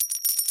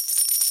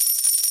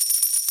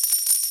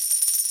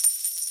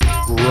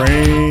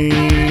Grain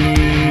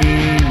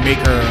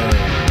Maker.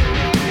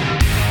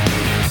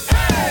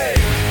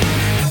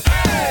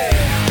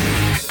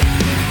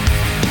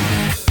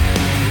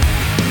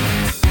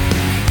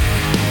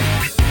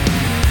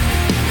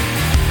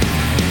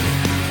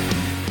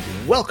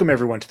 Welcome,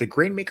 everyone, to the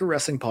Grain Maker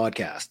Wrestling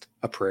Podcast,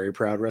 a Prairie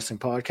Proud wrestling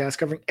podcast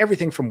covering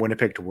everything from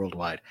Winnipeg to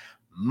worldwide.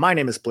 My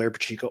name is Blair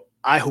Pacheco.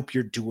 I hope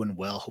you're doing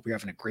well. Hope you're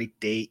having a great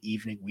day,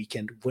 evening,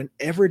 weekend,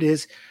 whenever it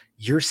is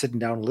you're sitting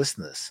down and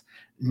listening to this.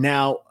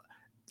 Now,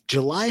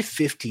 July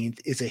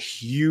 15th is a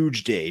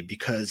huge day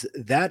because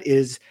that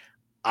is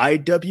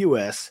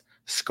IWS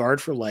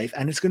Scarred for Life,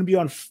 and it's going to be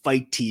on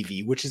Fite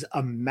TV, which is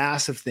a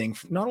massive thing,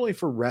 not only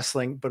for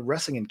wrestling, but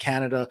wrestling in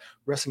Canada,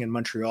 wrestling in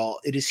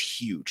Montreal. It is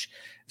huge.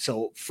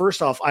 So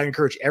first off, I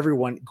encourage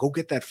everyone, go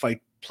get that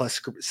Fite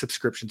Plus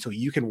subscription so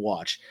you can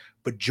watch.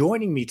 But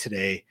joining me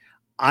today,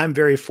 I'm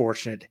very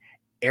fortunate.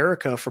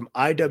 Erika from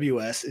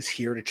IWS is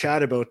here to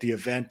chat about the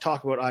event,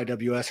 talk about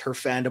IWS, her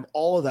fandom,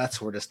 all of that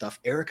sort of stuff.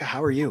 Erika,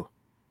 how are you?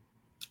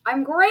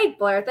 I'm great,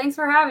 Blair. Thanks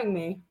for having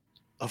me.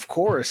 Of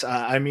course.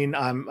 I'm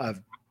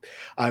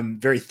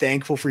very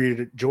thankful for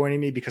you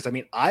joining me because,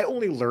 I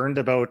only learned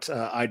about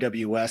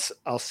IWS,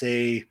 I'll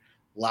say,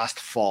 last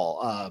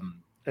fall.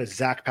 As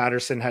Zach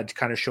Patterson had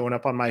kind of shown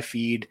up on my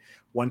feed,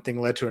 one thing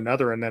led to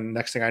another. And then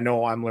next thing I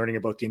know, I'm learning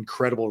about the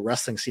incredible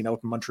wrestling scene out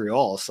in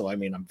Montreal. So,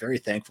 I'm very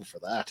thankful for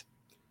that.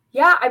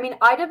 Yeah,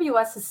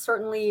 IWS has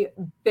certainly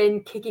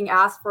been kicking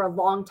ass for a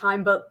long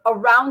time, but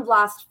around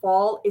last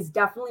fall is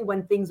definitely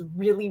when things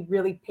really,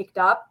 really picked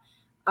up.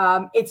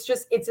 All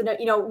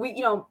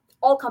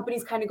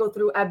companies kind of go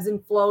through ebbs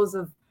and flows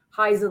of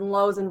highs and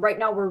lows. And right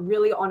now we're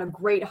really on a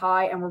great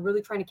high and we're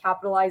really trying to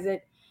capitalize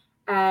it.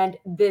 And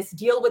this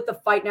deal with the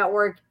Fite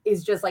Network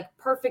is just like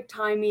perfect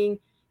timing.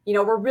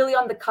 We're really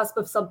on the cusp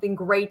of something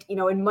great,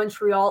 in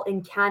Montreal,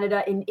 in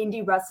Canada, in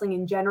indie wrestling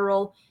in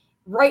general.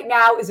 Right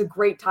now is a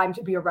great time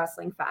to be a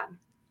wrestling fan.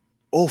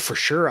 Oh, for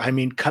sure.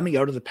 Coming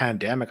out of the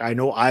pandemic, I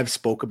know I've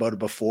spoke about it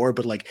before,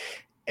 but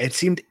it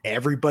seemed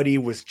everybody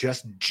was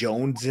just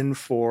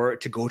jonesing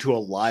to go to a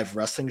live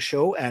wrestling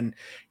show, and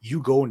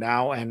you go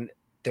now and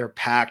they're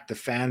packed. The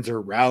fans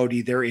are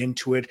rowdy. They're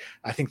into it.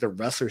 I think the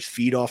wrestlers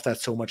feed off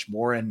that so much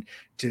more. And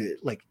to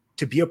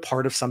be a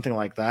part of something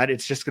like that,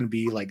 it's just going to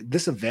be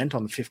this event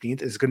on the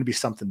 15th is going to be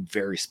something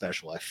very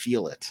special. I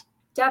feel it.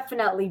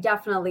 Definitely.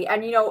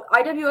 And,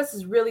 IWS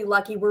is really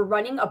lucky. We're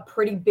running a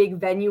pretty big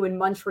venue in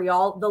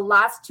Montreal. The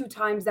last two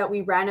times that we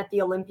ran at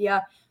the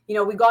Olympia,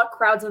 we got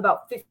crowds of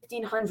about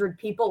 1,500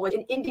 people, which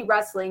in indie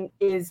wrestling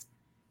is,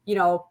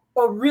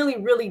 a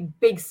really, really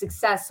big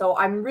success. So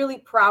I'm really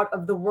proud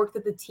of the work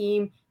that the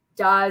team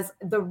does,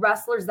 the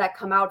wrestlers that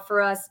come out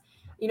for us.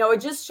 It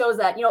just shows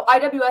that,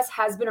 IWS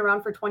has been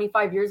around for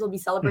 25 years. We'll be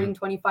celebrating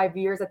 25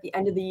 years at the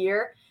end of the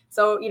year.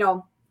 So,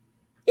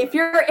 if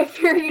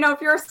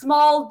you're a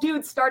small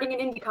dude starting an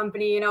indie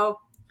company,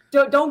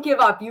 don't give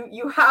up.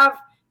 You have,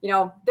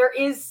 there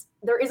is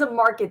a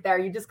market there.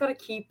 You just got to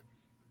keep,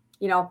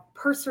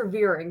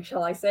 persevering,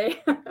 shall I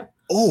say?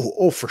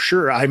 Oh, for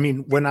sure.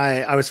 When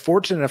I was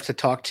fortunate enough to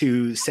talk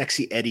to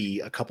Sexy Eddie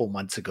a couple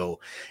months ago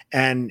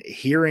and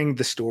hearing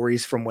the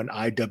stories from when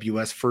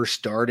IWS first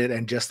started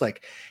and just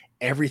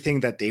everything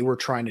that they were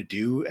trying to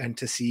do and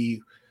to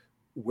see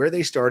where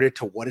they started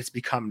to what it's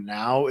become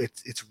now,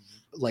 it's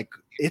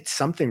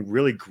something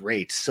really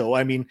great. So,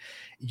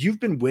 you've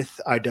been with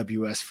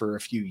IWS for a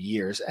few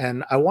years,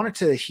 and I wanted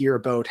to hear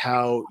about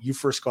how you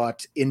first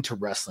got into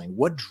wrestling.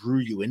 What drew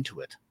you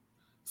into it?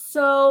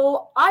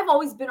 So I've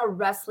always been a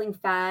wrestling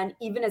fan.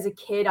 Even as a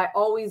kid, I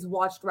always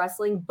watched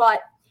wrestling,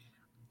 but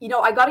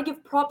I got to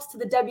give props to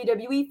the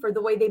WWE for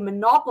the way they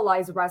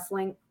monopolize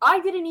wrestling. I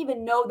didn't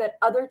even know that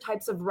other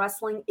types of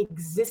wrestling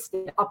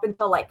existed up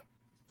until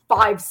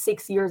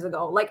 5-6 years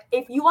ago.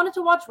 If you wanted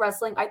to watch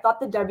wrestling, I thought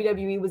the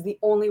WWE was the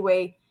only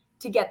way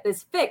to get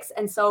this fix.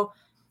 And so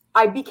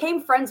I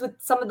became friends with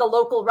some of the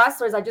local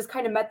wrestlers. I just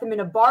kind of met them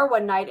in a bar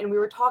one night and we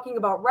were talking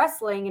about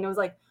wrestling, and it was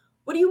like,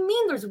 what do you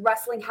mean there's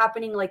wrestling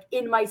happening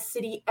in my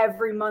city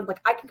every month?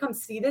 I can come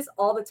see this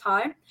all the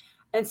time.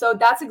 And so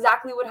that's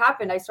exactly what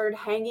happened. I started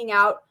hanging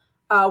out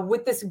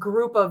with this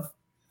group of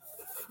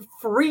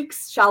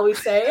freaks, shall we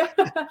say,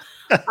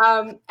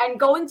 and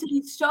going to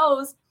these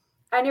shows.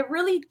 And it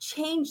really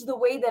changed the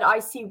way that I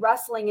see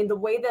wrestling and the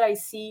way that I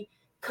see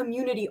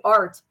community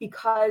art,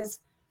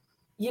 because,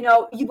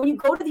 when you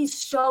go to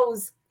these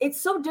shows, it's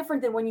so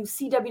different than when you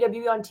see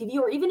WWE on TV,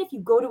 or even if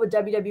you go to a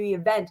WWE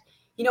event.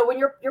 When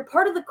you're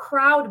part of the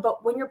crowd,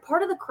 but when you're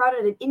part of the crowd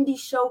at an indie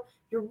show,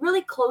 you're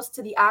really close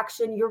to the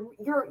action.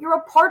 You're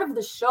a part of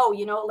the show,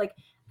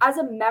 as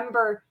a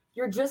member,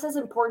 you're just as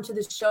important to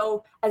the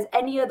show as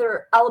any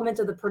other element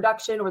of the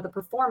production or the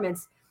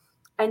performance.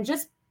 And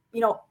just,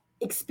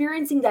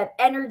 experiencing that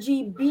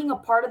energy, being a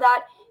part of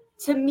that,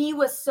 to me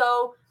was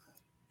so,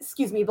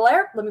 excuse me,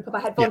 Blair, let me put my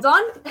headphones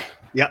on.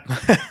 Yep.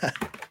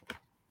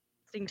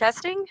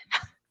 Testing.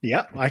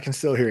 Yeah, I can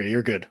still hear you.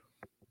 You're good.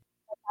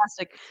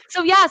 Fantastic.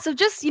 So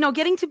just,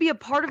 getting to be a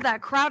part of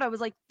that crowd, I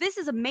was like, this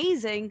is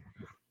amazing.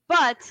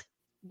 But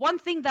one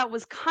thing that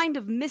was kind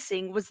of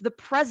missing was the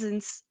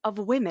presence of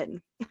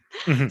women.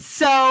 Mhm.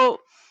 So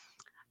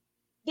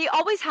they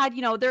always had,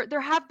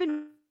 there have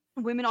been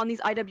women on these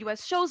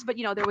IWS shows, but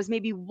there was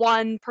maybe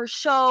one per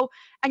show.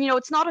 And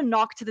it's not a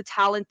knock to the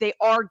talent. They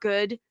are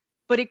good,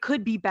 but it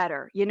could be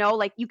better.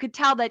 Like you could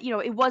tell that,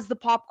 it was the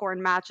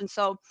popcorn match. And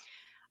so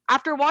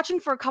after watching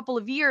for a couple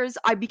of years,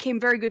 I became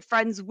very good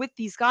friends with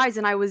these guys,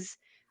 and I was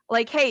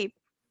like, hey,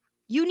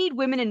 you need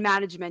women in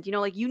management,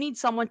 like you need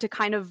someone to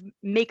kind of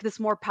make this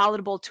more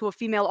palatable to a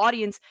female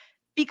audience,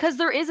 because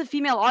there is a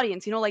female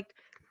audience, like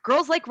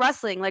girls like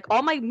wrestling. Like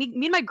all me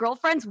and my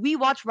girlfriends, we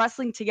watch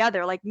wrestling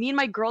together. Like me and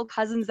my girl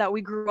cousins that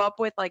we grew up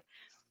with, like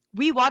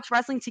we watch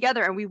wrestling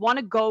together, and we want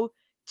to go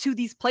to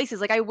these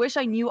places. Like I wish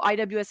I knew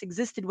IWS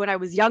existed when I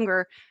was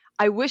younger.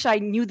 I wish I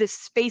knew this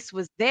space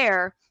was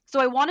there. So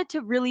I wanted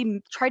to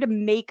really try to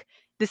make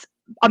this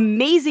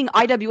amazing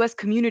IWS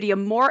community a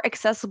more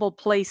accessible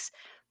place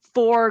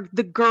for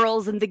the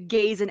girls and the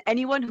gays and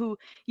anyone who,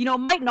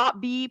 might not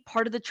be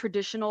part of the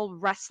traditional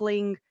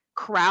wrestling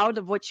crowd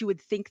of what you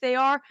would think they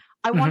are.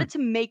 I wanted to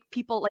make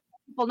people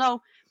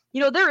know,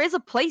 there is a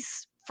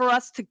place for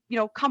us to,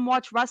 come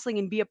watch wrestling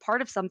and be a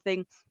part of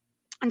something.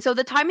 And so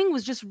the timing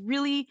was just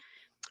really,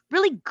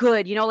 really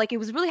good. Like it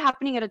was really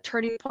happening at a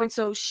turning point.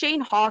 So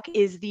Shane Hawk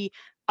is the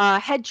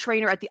head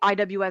trainer at the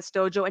IWS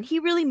dojo, and he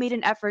really made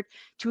an effort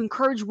to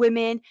encourage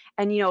women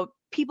and,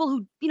 people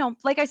who,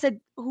 like I said,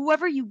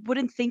 whoever you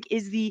wouldn't think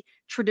is the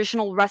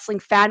traditional wrestling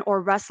fan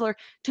or wrestler,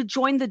 to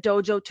join the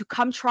dojo, to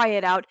come try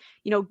it out,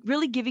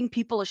 really giving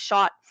people a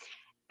shot.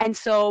 And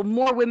so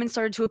more women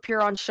started to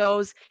appear on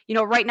shows.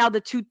 Right now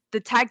the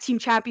tag team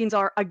champions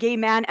are a gay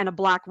man and a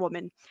black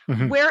woman.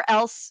 Mhm. Where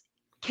else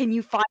can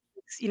you find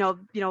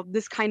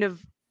this kind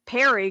of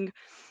pairing?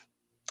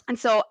 And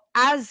so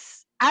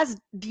as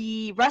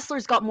the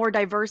wrestlers got more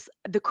diverse,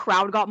 the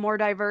crowd got more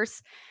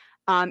diverse.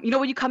 When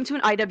you come to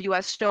an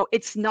IWS show,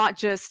 it's not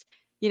just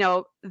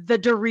the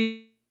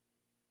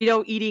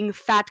Dorito eating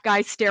fat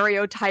guy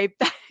stereotype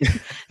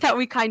that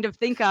we kind of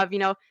think of.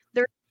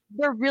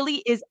 There really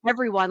is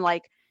everyone.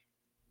 Like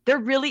there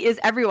really is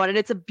everyone, and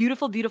it's a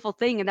beautiful, beautiful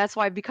thing. And that's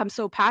why I've become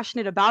so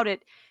passionate about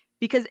it,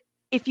 because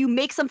if you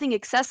make something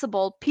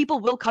accessible,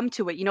 people will come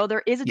to it.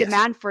 There is a Yes.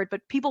 demand for it,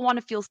 but people want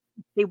to feel,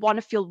 they want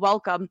to feel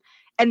welcome.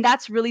 And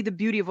that's really the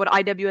beauty of what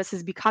IWS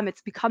has become.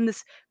 It's become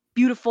this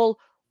beautiful,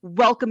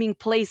 welcoming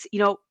place.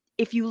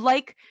 If you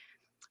like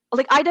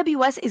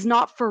IWS is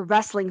not for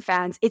wrestling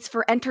fans, it's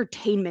for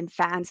entertainment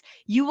fans.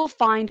 You will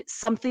find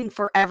something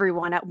for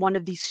everyone at one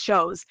of these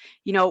shows.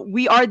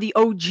 We are the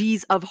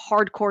OGs of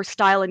hardcore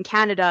style in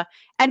Canada,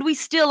 and we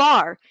still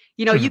are.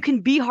 You can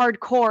be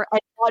hardcore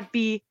and not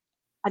be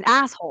an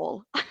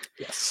asshole.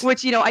 Yes.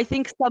 Which, I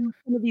think some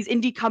of these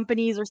indie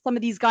companies or some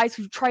of these guys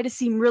who try to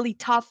seem really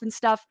tough and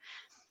stuff,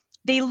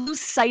 they lose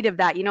sight of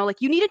that.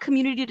 Like you need a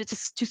community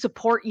to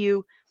support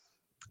you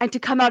and to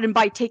come out and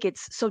buy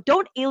tickets. So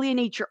don't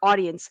alienate your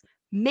audience.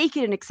 Make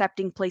it an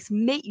accepting place.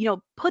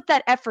 Put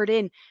that effort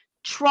in.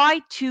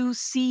 Try to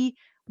see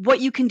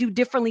what you can do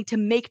differently to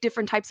make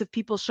different types of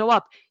people show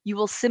up. You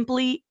will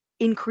simply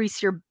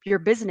increase your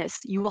business.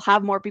 You will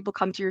have more people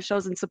come to your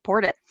shows and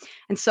support it.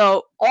 And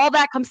so all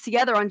that comes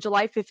together on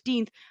July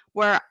 15th,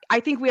 where I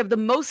think we have the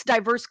most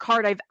diverse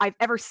card I've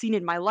ever seen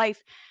in my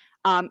life.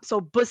 So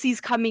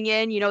Bussy's coming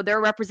in, they're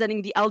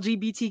representing the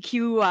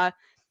LGBTQ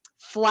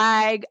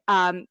flag.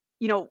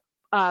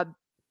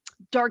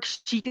 Dark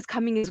Sheik is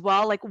coming as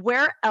well. Like,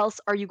 where else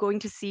are you going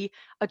to see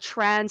a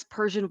trans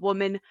Persian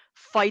woman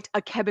fight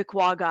a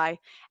Quebecois guy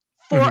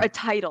for a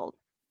title?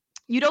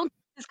 You don't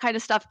see this kind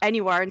of stuff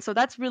anywhere. And so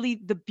that's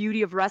really the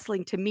beauty of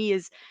wrestling to me,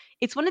 is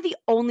it's one of the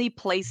only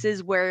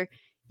places where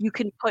you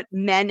can put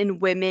men and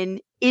women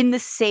on the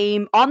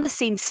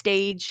same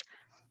stage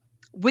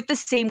with the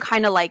same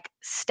kind of like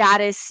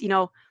status.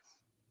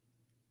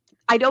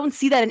 I don't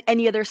see that in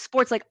any other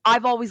sports. Like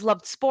I've always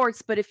loved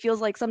sports, but it feels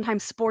like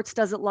sometimes sports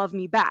doesn't love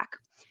me back.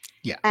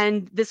 Yeah.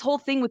 And this whole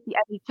thing with the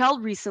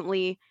NHL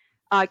recently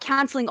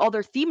canceling all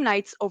their theme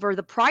nights over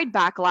the Pride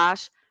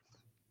backlash,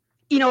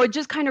 it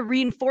just kind of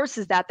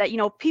reinforces that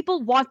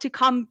people want to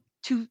come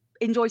to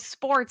enjoy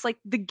sports. Like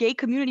the gay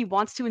community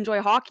wants to enjoy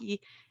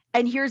hockey,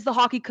 and here's the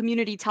hockey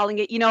community telling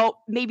it,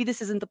 maybe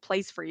this isn't the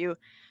place for you.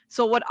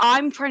 So what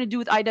I'm trying to do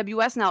with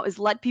IWS now is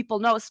let people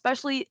know,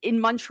 especially in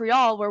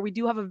Montreal, where we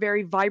do have a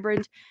very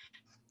vibrant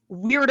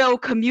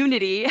weirdo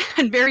community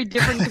and very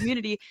different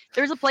community.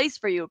 There's a place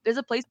for you. There's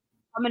a place to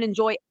come and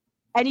enjoy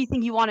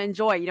anything you want to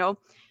enjoy.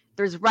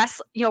 There's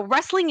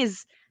wrestling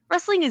is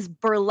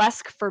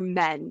burlesque for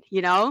men.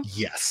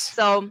 Yes.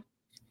 So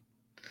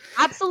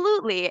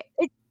absolutely,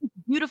 it's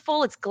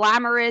beautiful. It's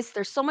glamorous.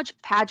 There's so much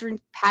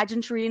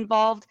pageantry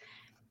involved.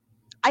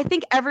 I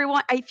think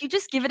everyone, if you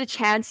just give it a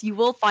chance, you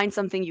will find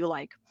something you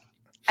like.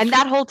 And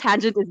that whole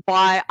tangent is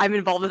why I'm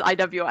involved with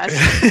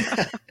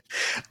IWS.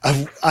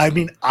 I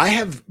mean, I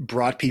have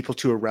brought people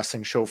to a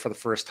wrestling show for the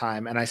first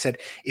time, and I said,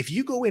 if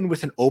you go in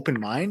with an open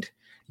mind,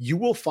 you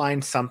will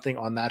find something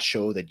on that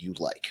show that you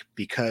like,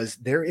 because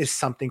there is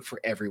something for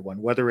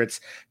everyone, whether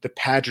it's the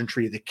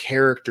pageantry, the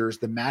characters,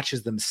 the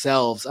matches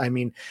themselves. I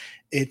mean,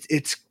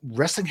 it's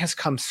wrestling has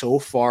come so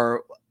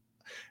far.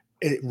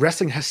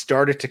 Wrestling has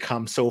started to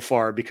come so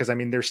far, because I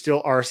mean, there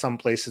still are some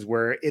places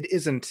where it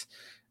isn't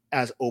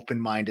as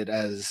open-minded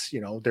as,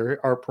 there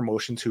are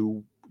promotions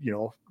who,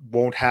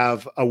 won't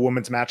have a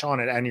women's match on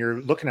it. And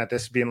you're looking at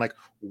this being like,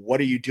 what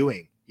are you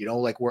doing?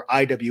 Like where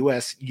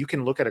IWS, you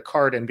can look at a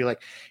card and be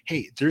like,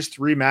 hey, there's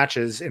 3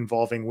 matches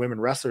involving women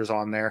wrestlers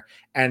on there,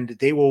 and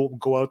they will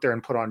go out there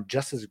and put on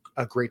just as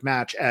a great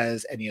match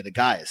as any of the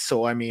guys.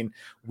 So, I mean,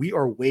 we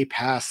are way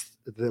past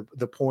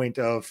the point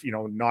of,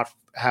 not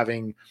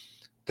having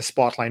the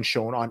spotlight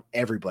shown on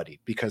everybody,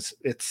 because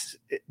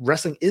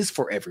wrestling is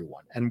for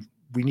everyone. And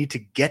we need to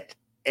get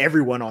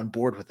everyone on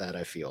board with that,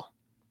 I feel.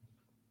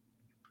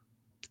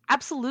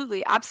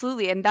 Absolutely,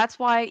 absolutely. And that's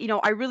why,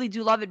 I really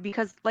do love it,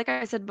 because like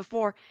I said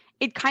before,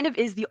 it kind of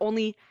is the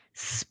only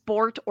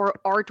sport or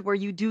art where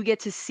you do get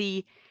to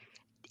see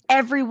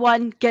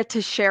everyone get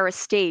to share a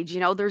stage.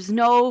 There's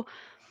no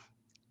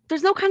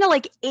kind of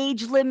like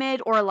age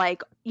limit or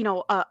like,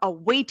 a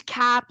weight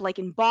cap like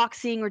in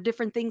boxing or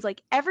different things.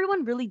 Like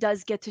everyone really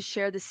does get to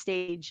share the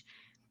stage.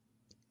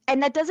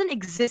 And that doesn't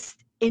exist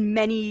in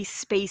many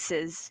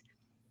spaces.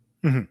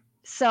 Mm-hmm.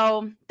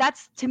 So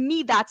to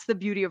me, that's the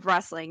beauty of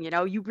wrestling.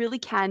 You really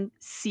can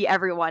see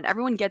everyone.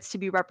 Everyone gets to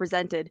be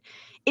represented.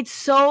 It's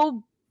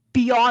so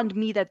beyond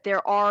me that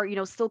there are,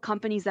 still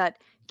companies that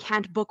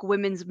can't book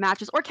women's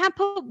matches or can't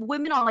put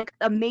women on like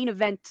a main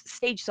event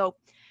stage. So,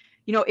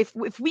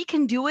 if we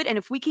can do it, and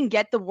if we can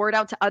get the word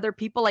out to other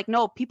people, like,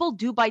 no, people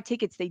do buy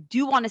tickets. They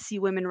do want to see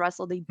women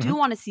wrestle. They do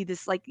want to see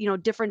this, like,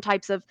 different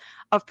types of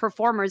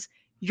performers.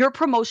 Your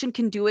promotion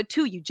can do it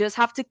too. You just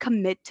have to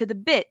commit to the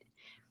bit.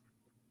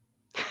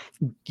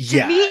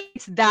 Yeah. To me,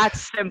 it's that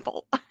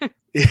simple.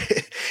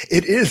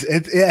 It is.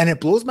 And it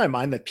blows my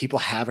mind that people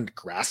haven't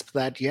grasped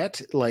that yet.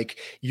 Like,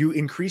 you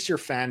increase your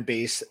fan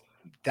base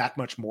that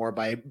much more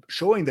by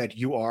showing that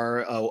you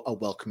are a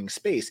welcoming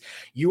space.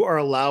 You are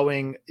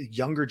allowing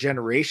younger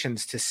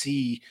generations to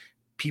see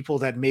people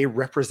that may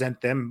represent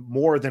them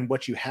more than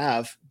what you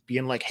have,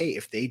 being like, hey,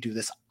 if they do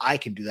this, I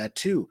can do that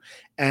too.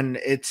 And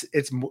it's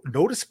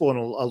noticeable in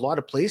a lot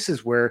of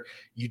places where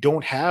you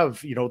don't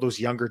have, those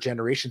younger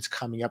generations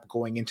coming up,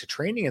 going into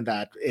training, and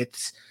that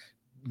it's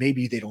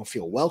maybe they don't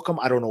feel welcome.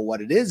 I don't know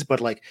what it is,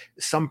 but like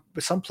some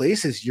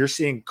places you're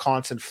seeing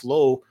constant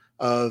flow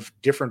of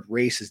different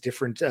races,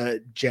 different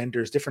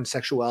genders, different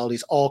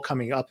sexualities, all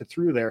coming up and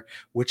through there,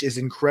 which is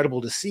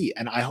incredible to see.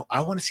 And I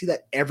want to see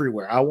that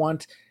everywhere.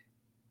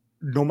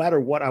 No matter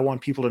what, I want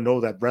people to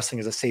know that wrestling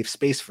is a safe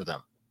space for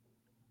them.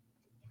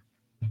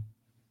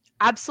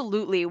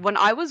 Absolutely. When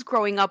I was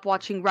growing up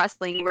watching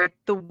wrestling, were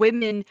the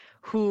women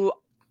who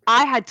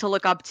I had to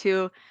look up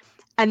to,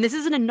 and this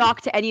isn't a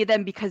knock to any of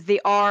them, because they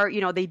are,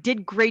 they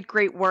did great,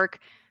 great work,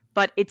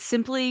 but it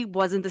simply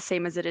wasn't the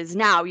same as it is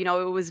now.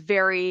 It was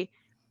very,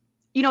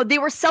 they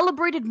were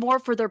celebrated more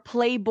for their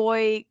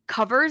Playboy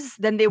covers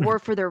than they were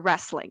for their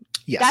wrestling.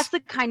 Yes. That's the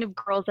kind of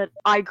girls that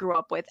I grew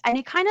up with. And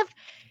it kind of,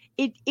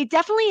 it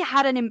definitely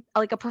had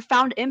a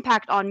profound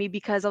impact on me,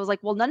 because I was like,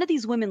 well, none of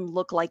these women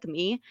look like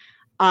me.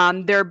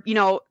 They're,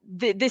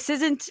 this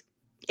isn't,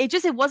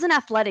 it wasn't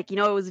athletic.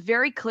 It was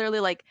very clearly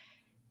like,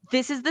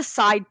 this is the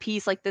side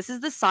piece, like this is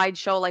the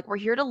sideshow, like we're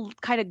here to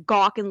kind of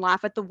gawk and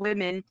laugh at the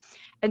women.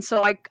 And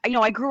so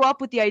I grew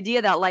up with the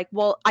idea that, like,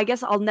 well, I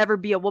guess I'll never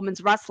be a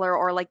women's wrestler,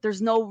 or like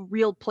there's no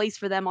real place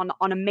for them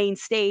on a main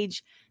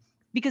stage,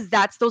 because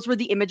those were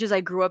the images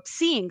I grew up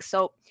seeing.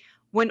 So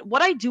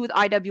what I do with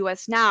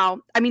IWS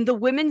now, I mean, the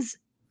women's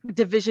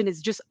division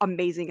is just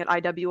amazing at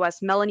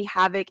IWS. Melanie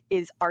Havoc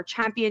is our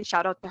champion.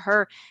 Shout out to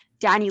her.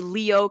 Danny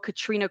Leo,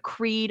 Katrina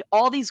Creed,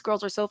 all these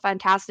girls are so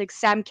fantastic.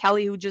 Sam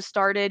Kelly, who just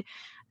started.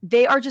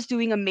 They are just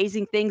doing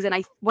amazing things.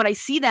 And when I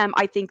see them,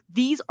 I think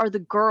these are the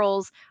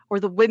girls or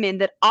the women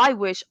that I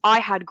wish I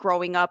had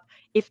growing up.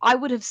 If I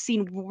would have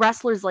seen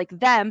wrestlers like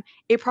them,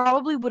 it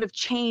probably would have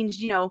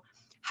changed,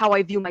 how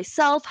I view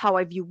myself, how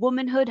I view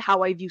womanhood,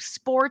 how I view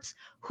sports,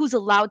 who's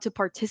allowed to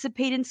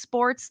participate in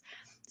sports.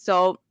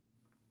 So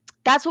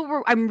that's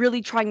what I'm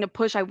really trying to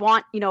push. I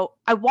want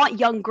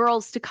young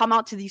girls to come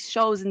out to these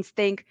shows and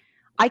think,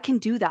 I can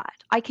do that.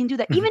 I can do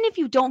that. Mm-hmm. Even if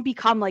you don't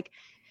become like,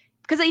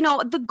 because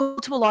the goal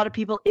to a lot of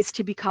people is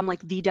to become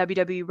like the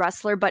WWE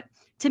wrestler. But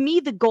to me,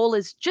 the goal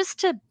is just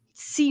to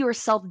see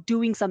yourself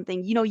doing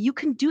something. You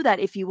can do that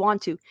if you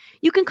want to.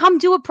 You can come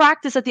do a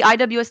practice at the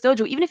IWS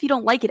dojo, even if you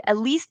don't like it. At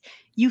least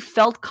you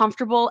felt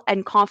comfortable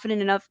and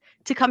confident enough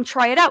to come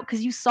try it out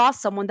because you saw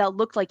someone that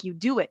looked like you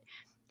do it.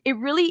 It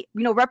really,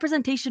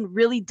 representation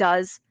really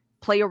does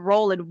play a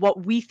role in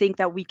what we think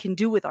that we can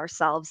do with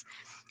ourselves.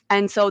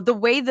 And so the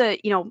way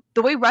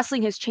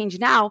wrestling has changed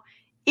now,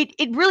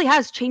 it really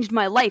has changed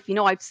my life.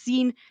 I've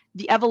seen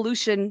the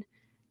evolution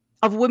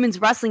of women's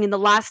wrestling in the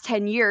last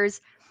 10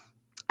 years.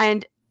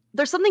 And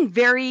there's something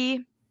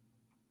very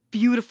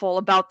beautiful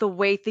about the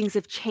way things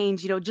have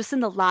changed. Just in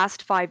the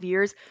last 5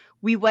 years,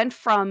 we went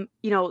from,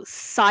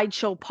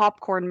 sideshow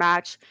popcorn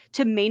match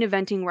to main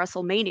eventing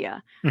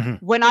WrestleMania.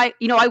 Mhm. When I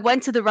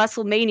went to the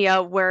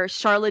WrestleMania where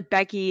Charlotte,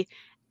 Becky,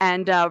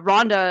 and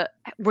Ronda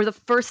were the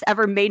first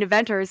ever main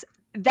eventers,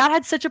 that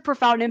had such a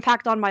profound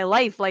impact on my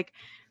life. Like,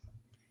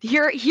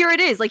 here it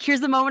is. Like,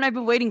 here's the moment I've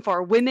been waiting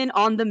for. Women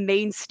on the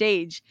main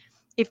stage.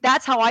 If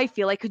that's how I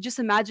feel, I could just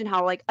imagine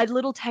how like a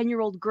little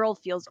 10-year-old girl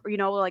feels, or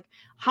like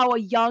how a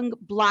young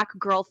black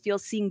girl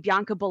feels seeing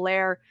Bianca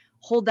Belair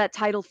hold that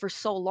title for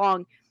so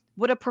long.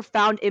 What a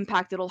profound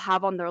impact it'll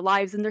have on their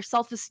lives and their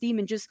self-esteem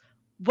and just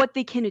what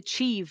they can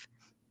achieve.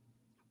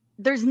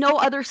 There's no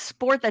other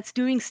sport that's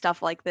doing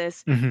stuff like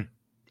this. Mhm.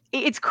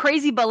 It's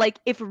crazy, but like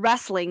if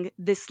wrestling,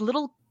 this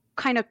little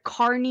kind of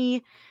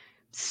carny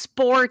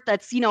sport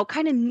that's,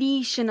 kind of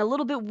niche and a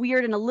little bit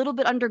weird and a little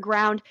bit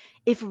underground,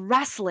 if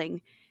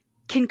wrestling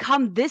can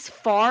come this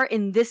far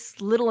in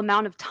this little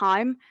amount of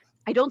time,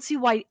 I don't see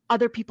why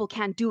other people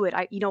can't do it.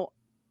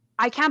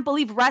 I can't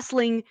believe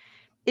wrestling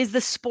is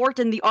the sport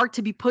and the art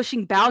to be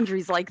pushing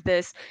boundaries like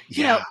this.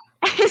 Yeah,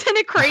 Isn't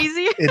it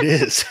crazy? it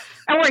is.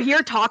 And we're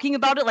here talking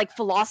about it, like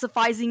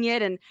philosophizing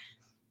it. And,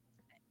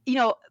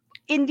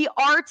 in the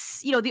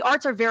arts, the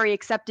arts are very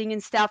accepting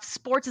and stuff.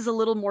 Sports is a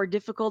little more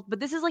difficult, but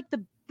this is like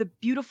the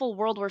beautiful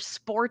world where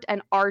sport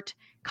and art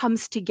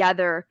comes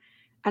together.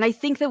 And I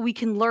think that we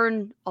can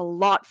learn a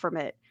lot from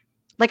it.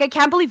 Like, I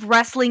can't believe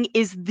wrestling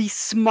is the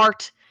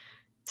smart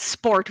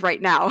sport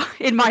right now,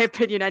 in my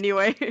opinion,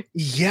 anyway.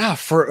 Yeah,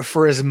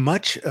 for as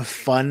much of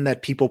fun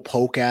that people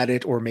poke at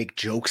it or make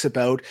jokes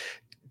about,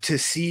 to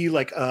see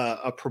like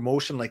a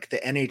promotion like the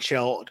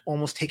NHL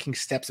almost taking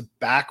steps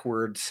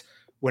backwards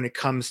when it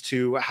comes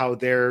to how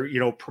they're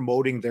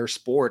promoting their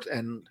sport,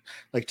 and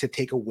like to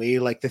take away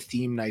like the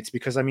theme nights,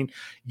 because I mean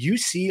you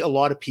see a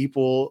lot of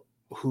people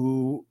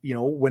who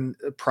when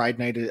Pride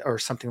Night or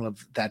something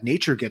of that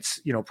nature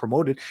gets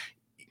promoted,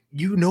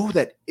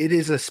 that it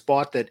is a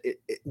spot that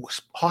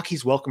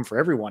hockey's welcome for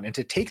everyone, and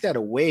to take that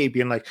away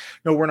being like,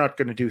 no, we're not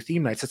going to do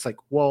theme nights, it's like,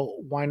 well,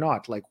 why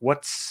not? Like,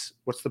 what's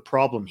the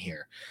problem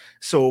here?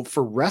 So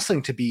for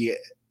wrestling to be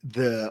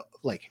the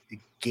like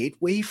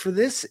gateway for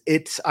this,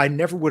 I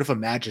never would have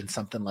imagined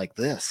something like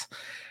this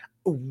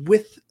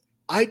with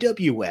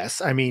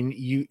IWS. I mean,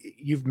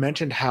 you've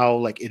mentioned how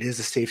like it is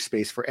a safe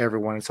space for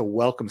everyone, it's a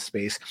welcome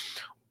space.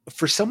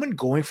 For someone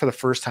going for the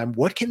first time,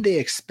 what can they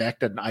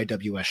expect at an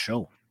IWS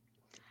show?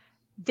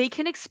 They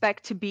can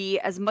expect to be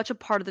as much a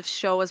part of the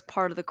show as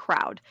part of the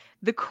crowd.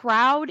 The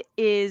crowd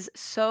is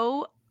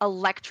so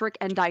electric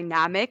and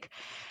dynamic.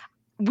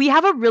 We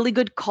have a really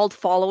good cult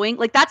following.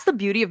 Like, that's the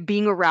beauty of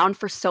being around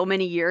for so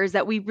many years,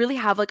 that we really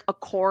have like a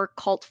core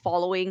cult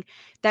following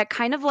that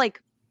kind of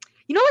like,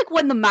 like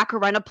when the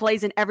Macarena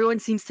plays and everyone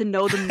seems to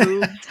know the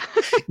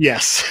moves.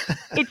 Yes.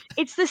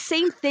 It's the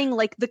same thing.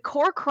 Like, the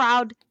core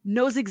crowd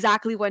knows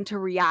exactly when to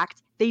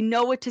react. They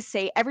know what to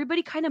say.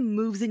 Everybody kind of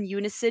moves in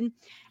unison.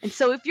 And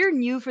so if you're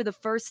new for the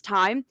first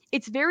time,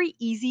 it's very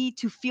easy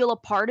to feel a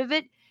part of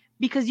it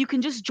because you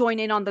can just join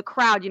in on the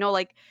crowd,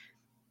 like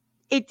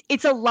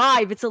it's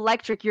alive, it's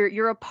electric.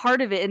 You're a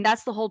part of it. And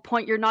that's the whole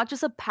point. You're not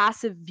just a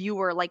passive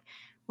viewer. Like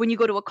when you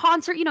go to a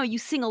concert, you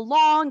sing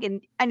along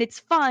and it's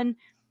fun,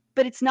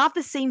 but it's not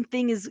the same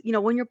thing as,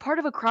 when you're part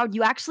of a crowd,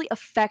 you actually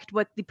affect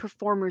what the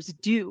performers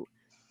do.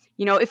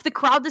 If the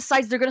crowd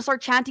decides they're going to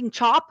start chanting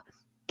chop,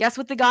 guess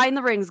what the guy in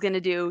the ring is going to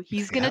do?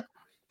 He's going to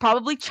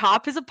probably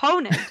chop his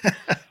opponent.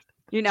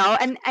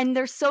 And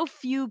there's so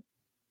few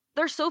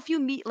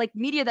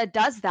media that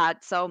does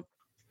that. So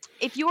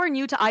if you are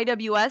new to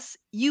IWS,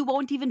 you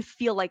won't even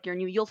feel like you're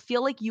new. You'll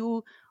feel like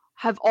you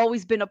have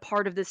always been a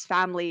part of this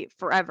family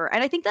forever.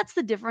 And I think that's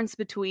the difference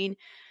between,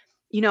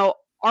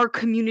 our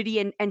community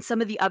and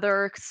some of the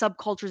other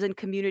subcultures and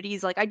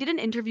communities. Like, I did an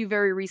interview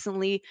very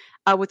recently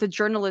with a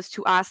journalist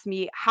who asked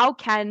me, how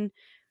can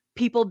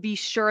people be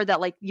sure that,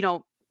 like,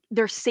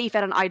 they're safe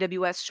at an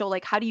IWS show?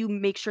 Like, how do you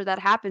make sure that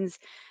happens?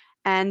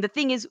 And the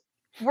thing is,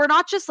 we're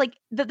not just like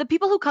the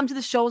people who come to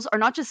the shows are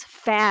not just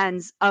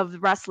fans of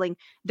wrestling,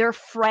 they're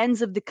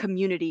friends of the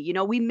community.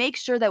 We make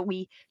sure that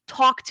we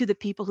talk to the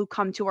people who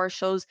come to our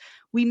shows.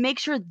 We make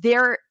sure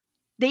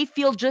they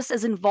feel just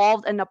as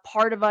involved and a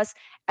part of us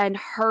and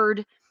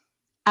heard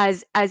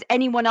as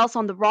anyone else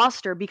on the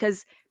roster,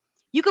 because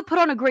you could put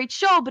on a great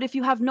show, but if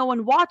you have no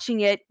one watching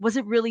it, was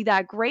it really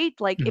that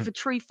great? Like, if a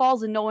tree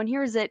falls and no one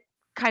hears it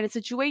kind of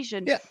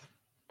situation. Yeah.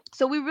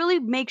 So we really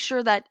make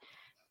sure that,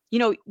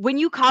 when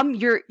you come,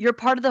 you're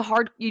part of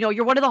the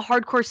you're one of the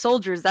hardcore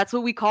soldiers. That's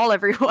what we call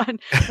everyone.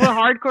 We're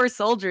hardcore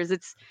soldiers.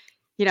 It's,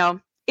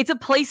 it's a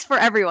place for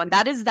everyone.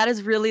 That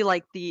is really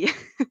like the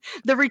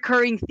the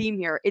recurring theme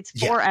here. It's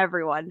for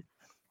everyone.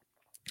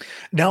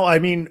 Now, I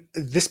mean,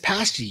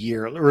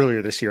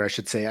 earlier this year, I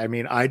should say, I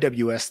mean,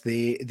 IWS,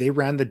 they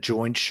ran the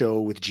joint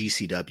show with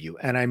GCW.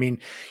 And I mean,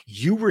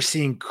 you were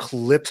seeing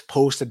clips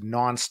posted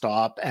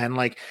nonstop, and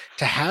like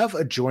to have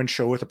a joint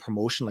show with a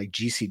promotion like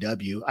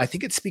GCW, I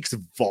think it speaks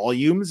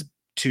volumes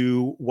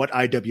to what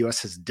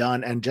IWS has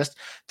done and just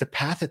the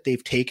path that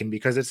they've taken,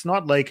 because it's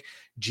not like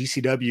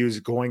GCW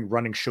is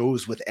running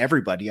shows with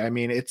everybody. I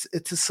mean, it's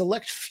a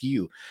select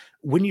few.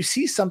 When you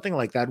see something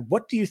like that,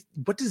 what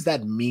does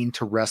that mean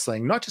to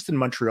wrestling, not just in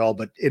Montreal,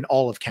 but in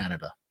all of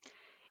Canada?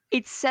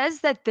 It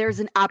says that there's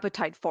an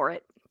appetite for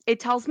it. It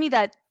tells me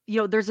that,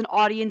 there's an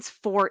audience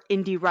for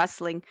indie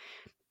wrestling.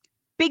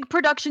 Big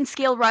production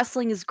scale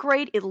wrestling is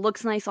great. It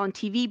looks nice on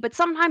TV, but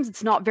sometimes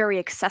it's not very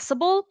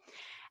accessible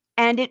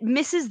and it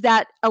misses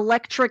that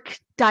electric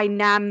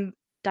dynamicism.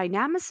 I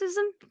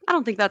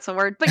don't think that's a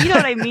word, but you know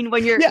what I mean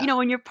when you're, Yeah.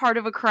 when you're part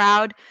of a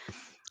crowd.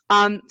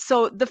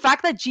 So the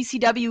fact that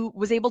GCW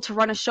was able to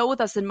run a show with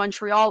us in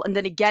Montreal and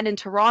then again in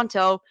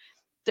Toronto,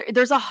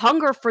 there's a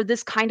hunger for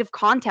this kind of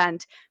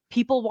content.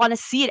 People want to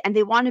see it and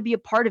they want to be a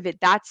part of it.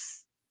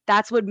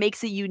 That's what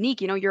makes it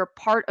unique. You're a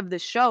part of the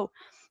show.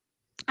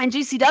 And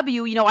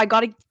GCW, I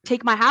got to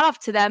take my hat off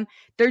to them.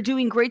 They're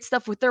doing great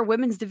stuff with their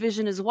women's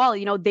division as well.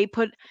 They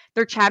put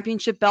their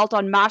championship belt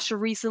on Masha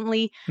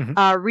recently.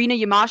 Rina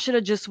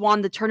Yamashita just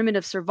won the Tournament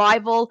of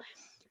Survival.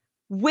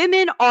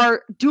 Women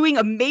are doing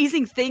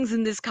amazing things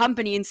in this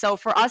company. And so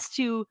for us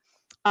to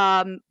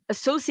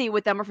associate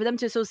with them, or for them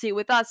to associate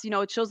with us,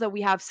 it shows that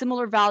we have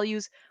similar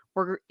values.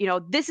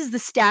 This is the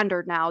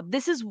standard now.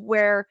 This is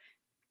where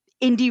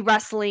indie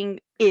wrestling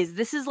is.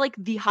 This is like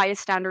the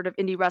highest standard of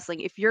indie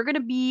wrestling. If you're going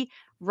to be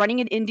running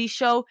an indie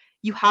show,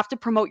 you have to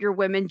promote your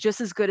women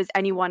just as good as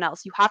anyone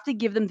else. You have to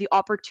give them the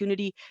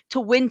opportunity to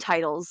win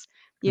titles.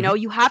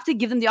 You have to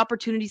give them the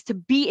opportunities to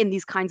be in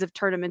these kinds of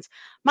tournaments.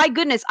 My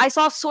goodness, I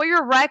saw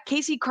Sawyer Wreck,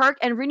 Casey Kirk,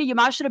 and Rina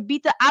Yamashita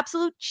beat the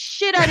absolute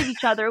shit out of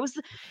each other. It was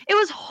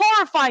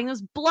horrifying. There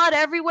was blood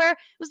everywhere.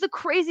 It was the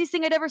craziest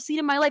thing I'd ever seen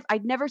in my life.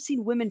 I'd never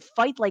seen women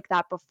fight like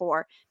that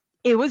before.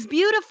 It was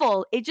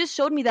beautiful. It just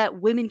showed me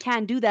that women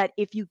can do that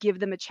if you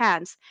give them a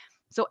chance.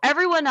 So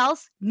everyone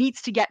else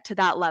needs to get to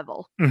that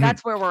level.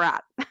 That's where we're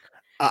at.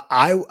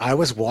 I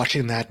was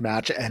watching that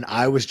match and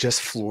I was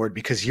just floored,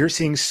 because you're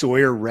seeing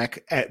Sawyer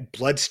wreck at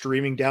blood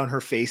streaming down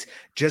her face,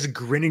 just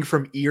grinning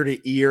from ear to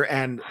ear.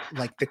 And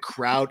like the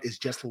crowd is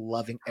just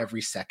loving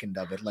every second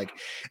of it. Like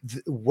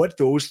what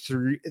those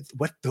three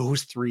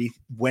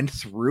went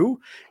through.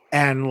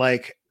 And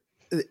like,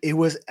 it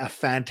was a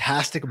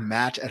fantastic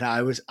match. And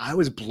I was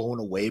blown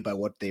away by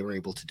what they were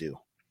able to do.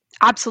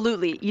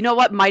 Absolutely. You know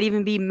what might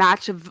even be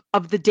match of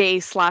the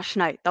day /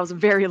 night. That was a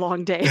very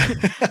long day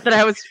that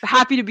I was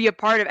happy to be a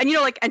part of. And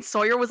and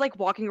Sawyer was like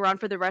walking around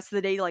for the rest of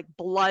the day, like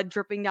blood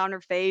dripping down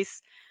her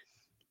face.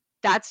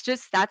 That's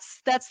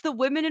the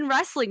women in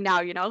wrestling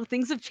now,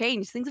 things have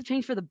changed. Things have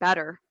changed for the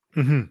better.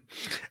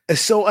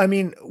 So, I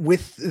mean,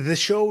 with the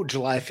show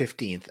July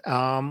 15th,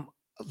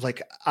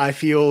 like I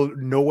feel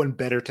no one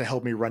better to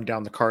help me run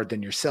down the card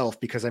than yourself,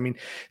 because I mean,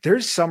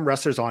 there's some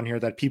wrestlers on here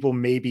that people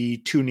may be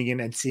tuning in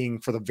and seeing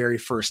for the very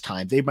first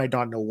time. They might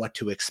not know what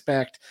to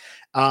expect.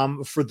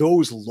 For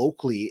those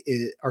locally,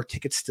 are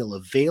tickets still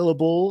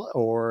available,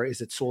 or is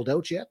it sold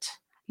out yet?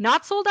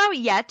 Not sold out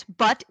yet,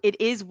 but it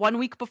is 1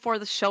 week before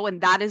the show,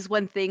 and that is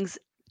when things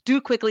do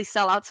quickly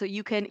sell out. So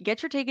you can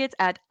get your tickets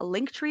at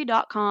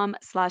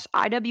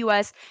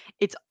linktree.com/IWS.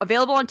 It's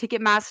available on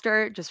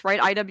Ticketmaster. Just write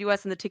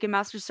IWS in the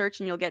Ticketmaster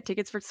search and you'll get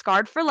tickets for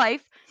Scarred for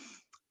Life.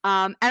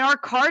 And our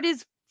card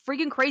is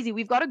freaking crazy.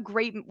 We've got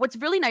what's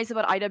really nice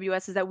about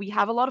IWS is that we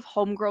have a lot of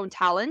homegrown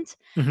talent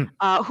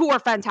who are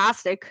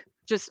fantastic,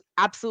 just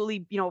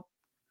absolutely,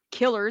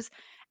 killers.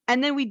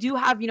 And then we do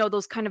have,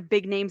 those kind of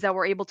big names that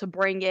we're able to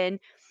bring in.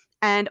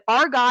 And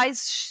our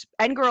guys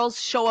and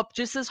girls show up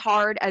just as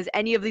hard as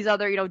any of these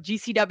other,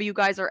 GCW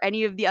guys or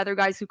any of the other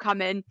guys who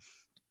come in.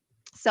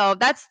 So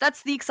that's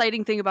the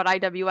exciting thing about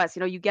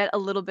IWS. You get a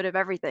little bit of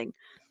everything.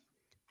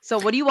 So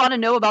what do you want to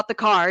know about the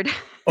card?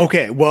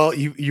 Okay, well,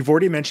 you've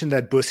already mentioned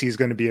that Bussy is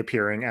going to be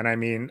appearing. And I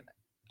mean,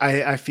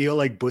 I feel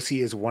like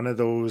Bussy is one of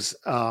those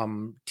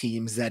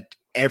teams that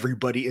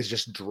everybody is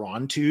just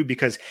drawn to,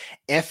 because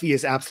Effie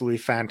is absolutely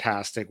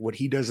fantastic what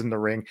he does in the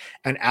ring,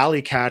 and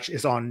Ali Catch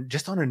is on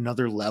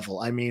another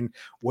level. I mean,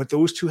 what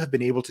those two have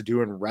been able to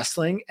do in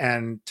wrestling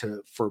and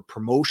for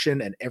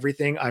promotion and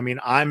everything, I mean,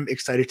 I'm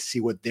excited to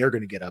see what they're going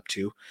to get up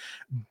to.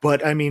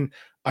 But I mean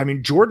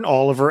Jordan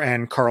Oliver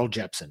and Carl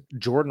Jepsen.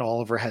 Jordan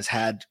Oliver has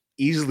had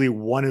easily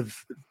one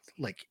of,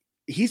 like,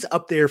 he's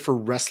up there for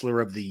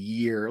wrestler of the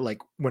year. Like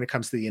when it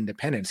comes to the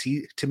independents,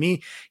 to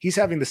me, he's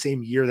having the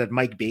same year that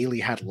Mike Bailey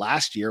had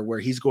last year, where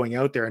he's going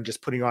out there and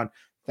just putting on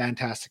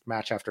fantastic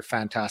match after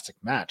fantastic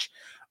match.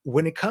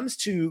 When it comes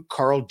to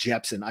Carl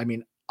Jepsen, I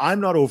mean, I'm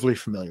not overly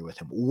familiar with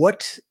him.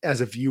 What,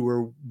 as a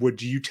viewer, would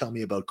you tell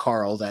me about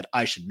Carl that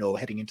I should know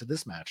heading into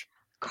this match?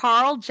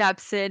 Carl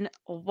Jepsen,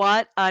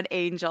 what an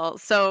angel.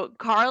 So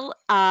Carl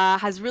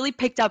has really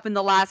picked up in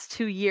the last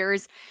 2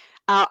 years.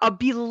 A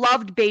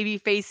beloved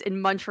babyface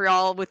in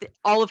Montreal with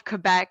all of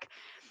Quebec.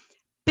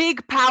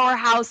 Big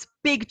powerhouse,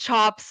 big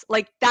chops.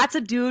 Like, that's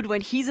a dude,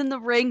 when he's in the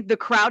ring, the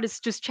crowd is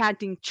just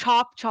chanting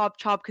chop, chop,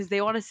 chop, because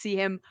they want to see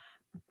him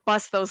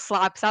bust those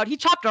slaps out. He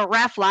chopped a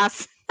ref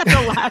at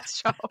the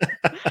last show.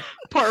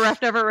 Poor ref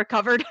never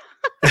recovered.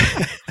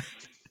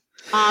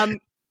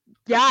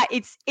 Yeah,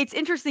 it's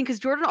interesting because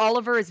Jordan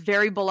Oliver is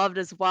very beloved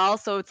as well.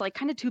 So it's like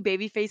kind of two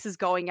baby faces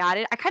going at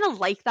it. I kind of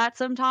like that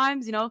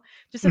sometimes,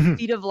 just a Mhm.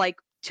 feat of like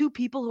two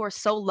people who are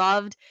so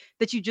loved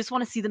that you just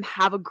want to see them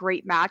have a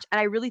great match. And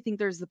I really think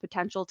there's the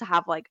potential to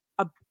have like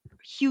a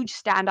huge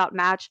standout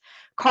match.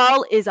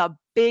 Carl is a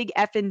big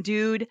effing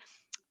dude.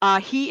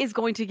 He is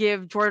going to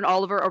give Jordan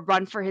Oliver a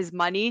run for his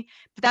money,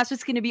 but that's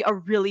just going to be a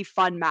really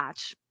fun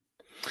match.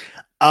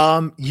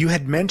 You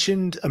had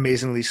mentioned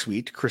Amazingly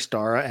Sweet,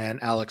 Kristara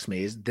and Alex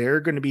Mays.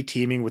 They're going to be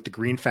teaming with the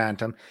Green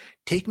Phantom,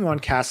 taking on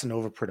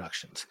Casanova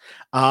Productions.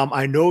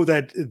 I know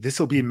that this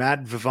will be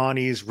Matt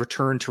Vivani's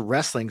return to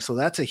wrestling, so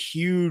that's a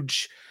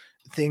huge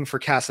thing for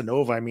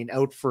Casanova. I mean,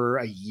 out for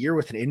a year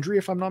with an injury,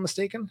 if I'm not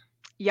mistaken.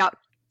 Yep.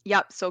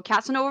 Yep. So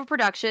Casanova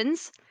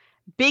Productions,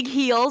 big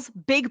heels,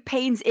 big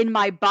pains in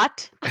my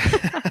butt,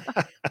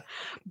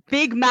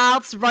 big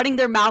mouths, running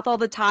their mouth all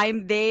the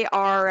time. They're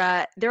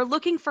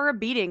looking for a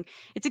beating.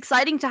 It's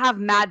exciting to have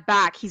Matt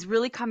back. He's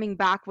really coming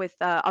back with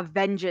a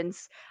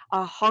vengeance,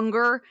 a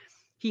hunger.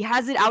 He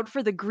has it out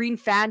for the Green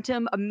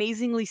Phantom.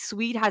 Amazingly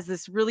Sweet has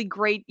this really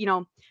great,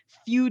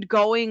 feud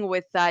going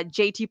with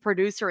JT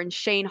Producer and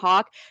Shane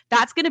Hawk.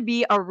 That's going to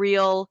be a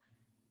real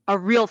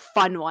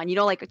fun one,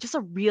 like just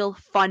a real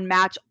fun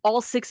match.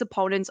 All six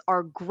opponents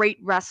are great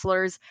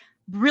wrestlers,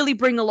 really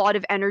bring a lot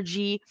of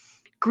energy.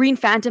 Green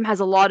Phantom has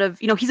a lot of,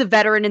 he's a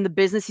veteran in the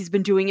business. He's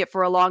been doing it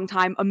for a long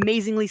time.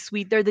 Amazingly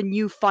Sweet. They're the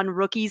new fun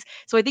rookies.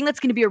 So I think that's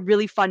going to be a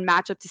really fun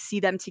matchup to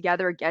see them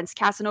together against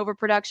Casanova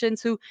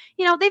Productions, who,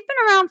 they've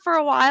been around for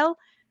a while,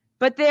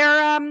 but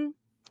they're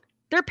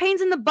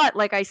pains in the butt,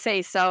 like I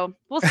say. So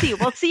we'll see.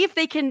 We'll see if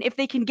they can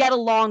get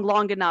along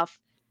long enough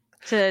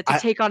to I,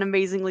 take on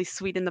Amazingly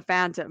Sweet in the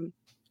Phantom.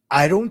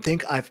 I don't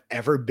think I've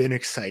ever been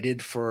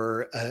excited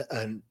for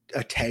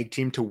a tag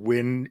team to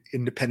win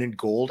independent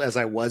gold as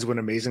I was when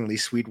Amazingly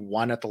Sweet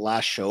won at the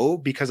last show,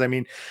 because I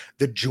mean,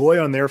 the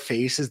joy on their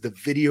faces, the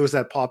videos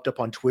that popped up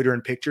on Twitter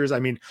and pictures. I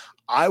mean,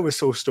 I was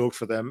so stoked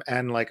for them.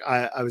 And like,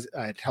 I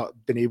had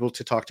been able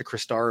to talk to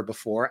Kristara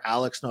before,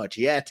 Alex, not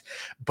yet,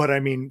 but I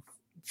mean,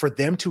 for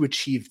them to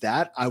achieve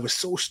that, I was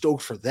so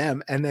stoked for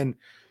them. And then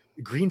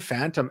Green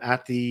Phantom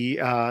at the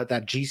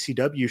that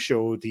GCW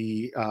show,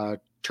 the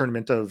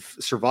Tournament of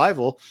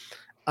Survival.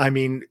 I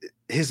mean,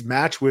 his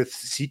match with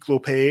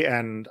Cyclope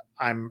and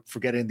I'm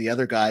forgetting the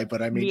other guy,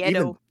 but I mean, even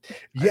Miedo.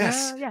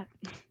 yes, Yeah.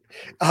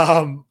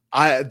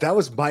 I that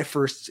was my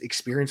first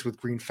experience with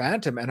Green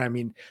Phantom, and I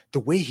mean, the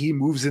way he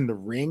moves in the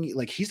ring,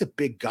 like he's a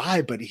big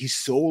guy, but he's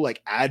so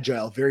like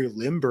agile, very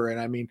limber, and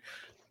I mean,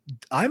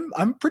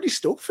 I'm pretty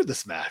stoked for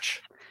this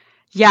match.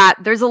 Yeah,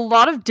 there's a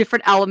lot of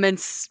different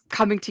elements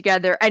coming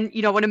together. And,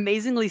 when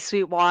Amazingly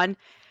Sweet won,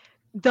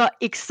 the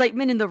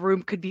excitement in the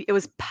room it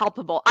was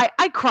palpable.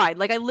 I cried.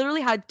 Like I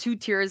literally had two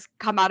tears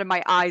come out of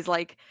my eyes.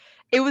 Like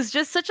it was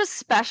just such a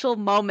special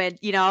moment.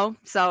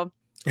 So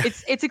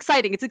it's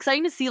exciting. It's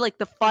exciting to see like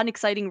the fun,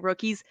 exciting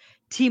rookies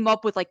team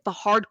up with like the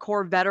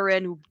hardcore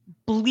veteran who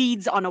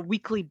bleeds on a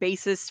weekly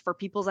basis for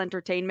people's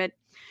entertainment.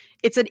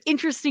 It's an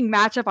interesting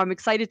matchup. I'm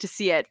excited to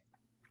see it.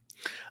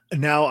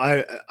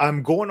 Now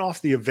I'm going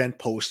off the event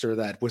poster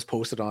that was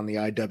posted on the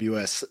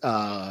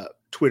IWS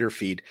Twitter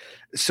feed.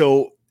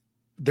 So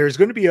there's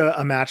going to be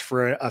a match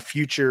for a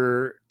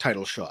future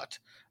title shot.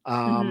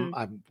 Mhm.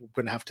 I'm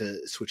going to have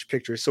to switch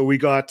pictures. So we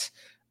got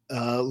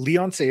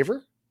Leon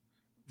Saver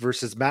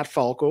versus Matt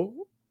Falco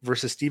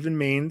versus Stephen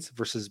Maines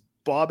versus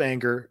Bob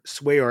Anger,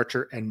 Sway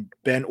Archer, and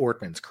Ben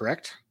Ortmans,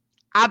 correct?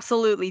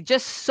 Absolutely.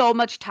 Just so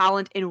much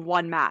talent in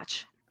one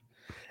match.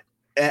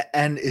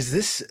 And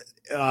is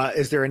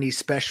there any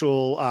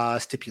special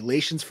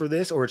stipulations for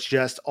this, or it's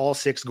just all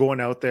six going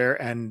out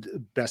there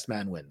and best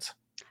man wins?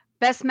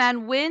 Best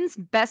man wins.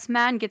 Best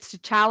man gets to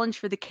challenge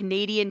for the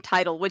Canadian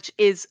title, which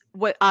is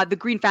what the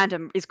Green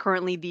Phantom is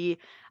currently the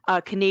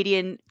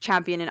Canadian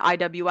champion in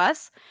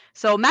IWS.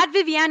 So Matt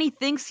Viviani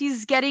thinks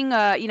he's getting,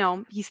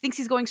 he thinks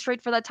he's going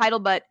straight for that title,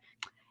 but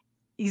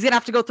he's gonna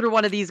have to go through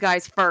one of these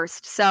guys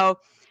first. So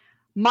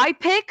my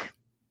pick,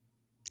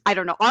 I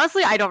don't know.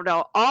 Honestly, I don't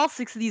know. All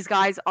six of these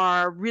guys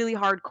are really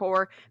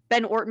hardcore.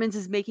 Ben Ortmans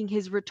is making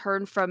his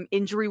return from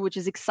injury, which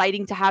is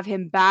exciting to have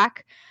him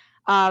back.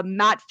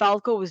 Matt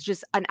Falco was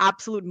just an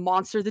absolute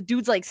monster. The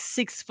dude's like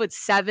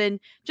 6'7",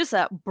 just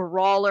a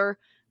brawler.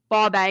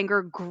 Bob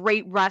Anger,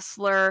 great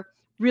wrestler,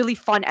 really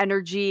fun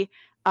energy.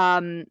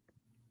 Um,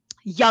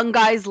 Young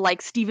guys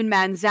like Steven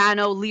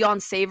Manzano, Leon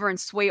Saver, and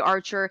Sway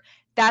Archer.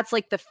 That's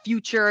like the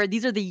future.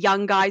 These are the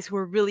young guys who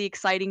are really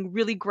exciting,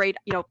 really great.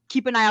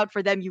 Keep an eye out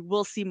for them. You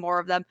will see more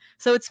of them.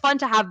 So it's fun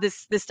to have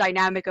this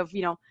dynamic of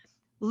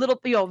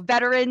little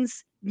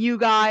veterans, new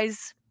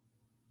guys,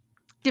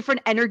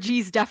 different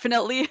energies,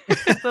 definitely.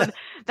 So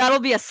that'll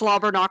be a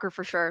slobber knocker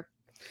for sure.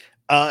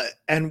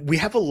 And we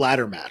have a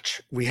ladder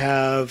match. We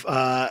have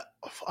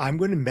I'm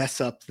going to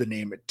mess up the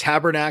name.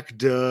 Tabernacle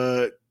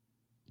de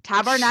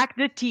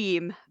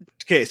Team.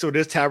 Okay, so it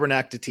is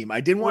Tabernacle Team.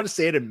 I didn't want to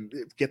say it and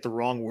get the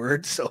wrong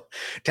word. So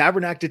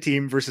Tabernacle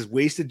Team versus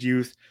Wasted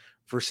Youth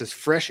versus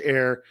Fresh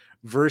Air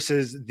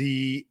versus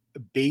the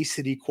Bay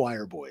City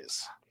Choir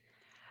Boys.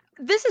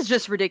 This is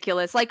just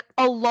ridiculous. Like,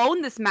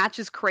 alone, this match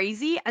is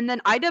crazy. And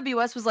then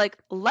IWS was like,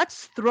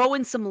 let's throw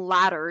in some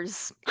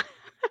ladders.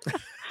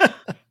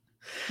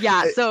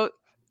 Yeah, so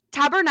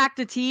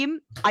Tabernacle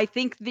team, I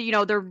think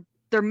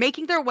they're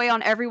making their way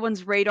on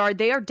everyone's radar.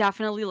 They are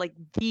definitely like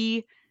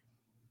the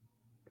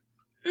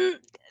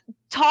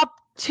top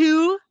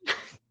two.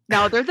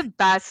 No, they're the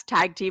best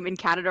tag team in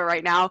Canada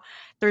right now.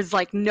 There's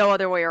like no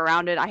other way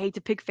around it. I hate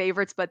to pick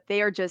favorites, but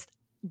they are just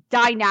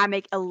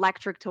dynamic,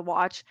 electric to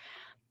watch.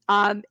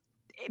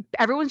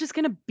 Everyone's just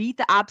gonna beat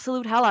the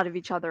absolute hell out of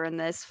each other in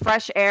this.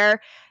 Fresh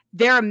air.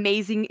 They're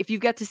amazing. If you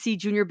get to see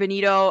Junior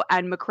Benito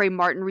and McCrae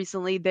Martin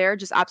recently, they're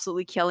just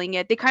absolutely killing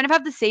it. They kind of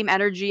have the same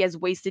energy as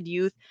Wasted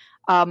Youth.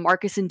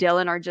 Marcus and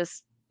Dylan are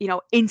just,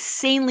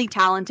 insanely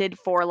talented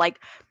for like,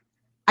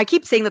 I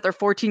keep saying that they're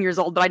 14 years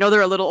old, but I know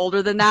they're a little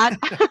older than that.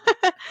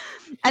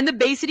 And the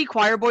Bay City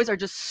Choir Boys are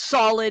just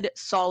solid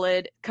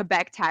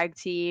Quebec tag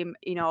team.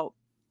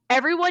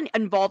 Everyone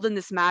involved in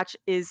this match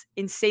is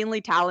insanely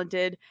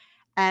talented,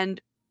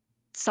 and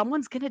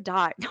someone's gonna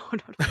die. No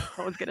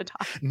one's gonna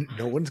die.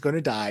 No one's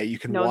gonna die. You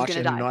can watch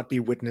and not be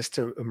witness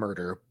to a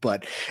murder.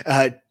 But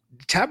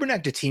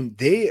Tabernacle team,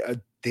 they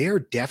are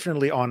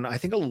definitely on, I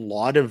think, a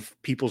lot of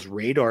people's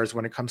radars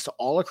when it comes to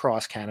all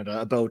across Canada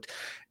about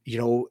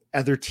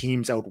other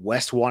teams out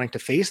west wanting to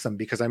face them,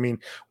 because I mean,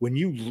 when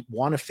you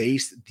want to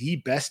face the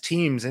best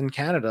teams in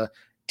Canada,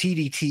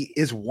 TDT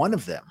is one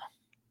of them.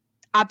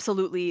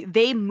 Absolutely.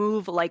 They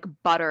move like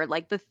butter.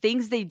 Like, the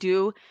things they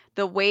do,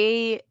 the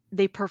way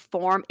they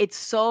perform, it's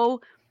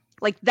so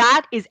like,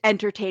 that is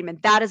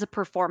entertainment. That is a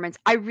performance.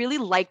 I really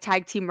like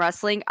tag team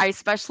wrestling. I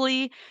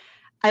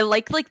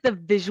like the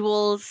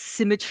visual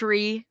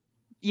symmetry,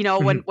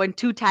 when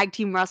two tag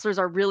team wrestlers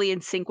are really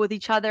in sync with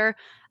each other.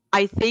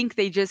 I think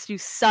they just do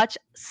such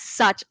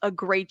a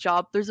great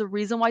job. There's a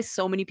reason why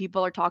so many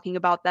people are talking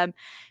about them.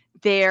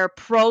 They're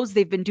pros.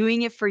 They've been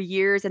doing it for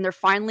years, and they're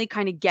finally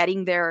kind of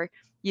getting their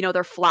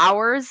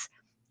flowers.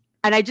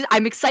 And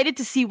I'm excited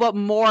to see what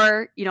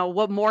more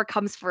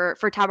comes for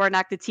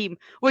Tabernacle team,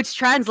 which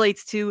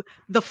translates to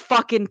the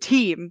fucking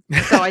team.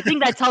 So I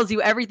think that tells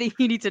you everything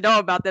you need to know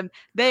about them.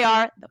 They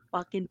are the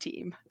fucking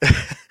team.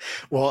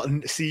 Well,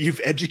 see,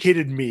 you've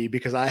educated me,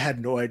 because I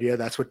had no idea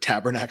that's what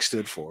Tabernacle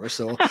stood for.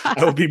 So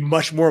I will be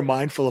much more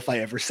mindful if I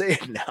ever say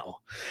it now.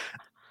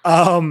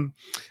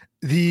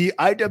 The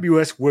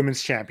IWS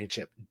Women's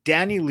Championship.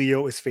 Danny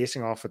Leo is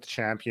facing off with the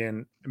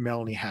champion,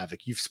 Melanie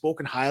Havoc. You've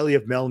spoken highly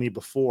of Melanie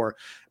before,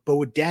 but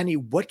with Danny,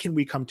 what can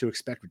we come to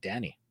expect with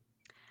Danny?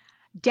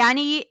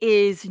 Danny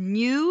is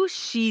new.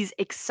 She's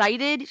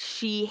excited.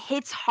 She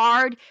hits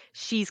hard.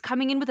 She's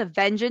coming in with a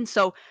vengeance.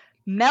 So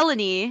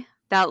Melanie,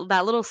 that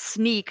little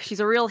sneak, she's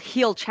a real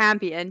heel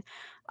champion,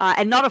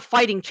 and not a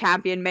fighting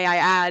champion, may I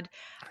add.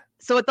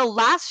 So at the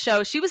last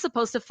show, she was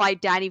supposed to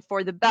fight Danny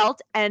for the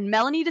belt, and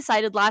Melanie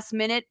decided last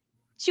minute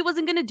she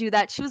wasn't going to do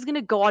that. She was going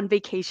to go on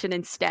vacation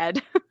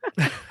instead.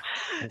 Okay.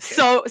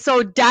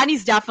 So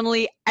Danny's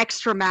definitely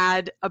extra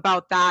mad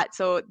about that.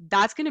 So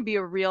that's going to be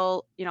a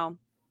real,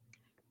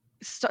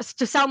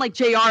 to sound like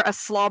JR, a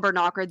slobber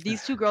knocker.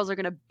 These two girls are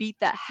going to beat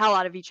the hell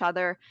out of each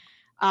other.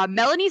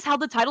 Melanie's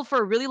held the title for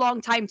a really long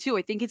time too.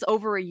 I think it's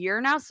over a year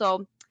now.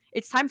 So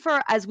it's time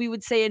for, as we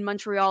would say in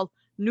Montreal,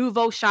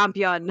 nouveau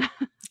champion.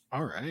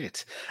 All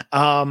right.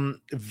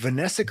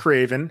 Vanessa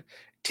Craven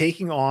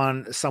taking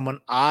on someone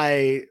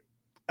I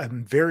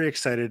am very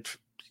excited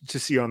to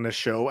see on this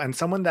show, and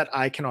someone that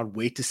I cannot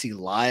wait to see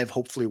live,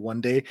 hopefully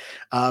one day.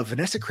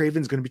 Vanessa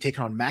Craven is going to be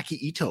taking on Maki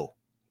Ito.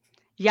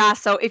 Yeah,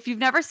 so if you've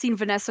never seen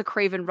Vanessa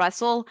Craven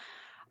wrestle,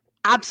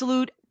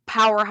 absolute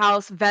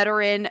powerhouse,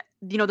 veteran.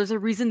 There's a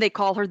reason they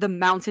call her the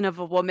Mountain of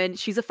a Woman.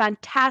 She's a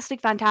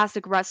fantastic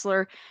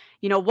wrestler.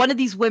 One of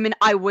these women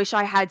I wish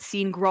I had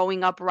seen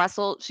growing up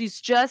wrestle.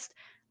 She's just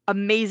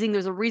amazing.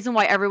 There's a reason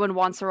why everyone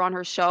wants her on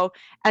her show.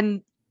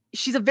 And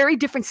she's a very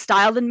different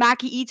style than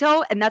Maki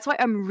Ito, and that's why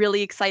I'm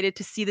really excited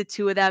to see the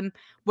two of them,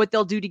 what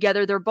they'll do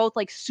together. They're both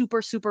like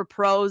super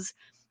pros.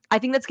 I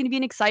think that's going to be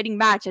an exciting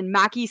match, and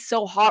Maki's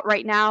so hot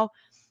right now.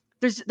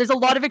 There's a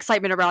lot of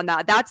excitement around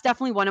that. That's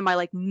definitely one of my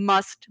like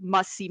must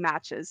see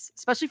matches,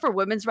 especially for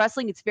women's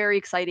wrestling. It's very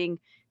exciting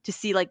to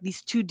see like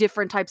these two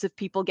different types of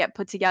people get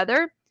put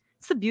together.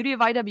 It's the beauty of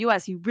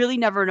IWS. You really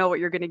never know what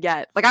you're going to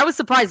get. Like, I was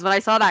surprised when I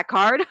saw that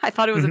card. I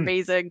thought it was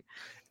amazing.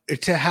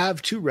 To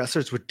have two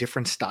wrestlers with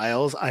different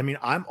styles, I mean,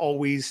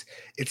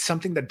 it's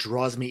something that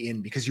draws me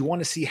in, because you want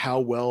to see how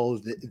well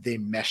they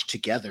mesh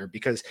together,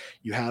 because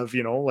you have,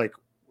 like,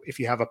 if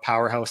you have a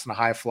powerhouse and a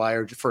high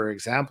flyer, for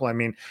example, I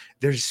mean,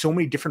 there's so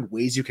many different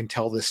ways you can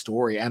tell this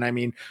story. And I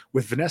mean,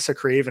 with Vanessa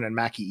Craven and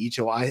Maki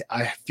Ito,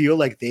 I feel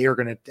like they are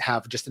going to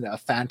have just a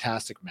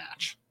fantastic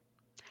match.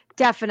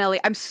 Definitely.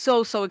 I'm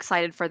so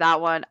excited for that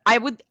one. I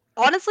would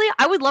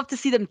love to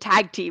see them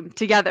tag team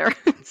together.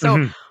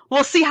 So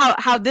we'll see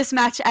how this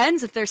match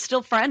ends. If they're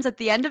still friends at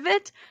the end of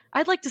it,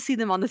 I'd like to see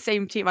them on the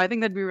same team. I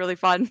think that'd be really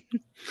fun.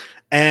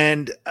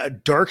 And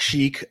Dark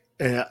Sheik,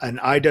 an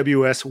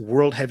IWS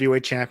World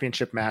Heavyweight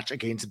Championship match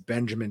against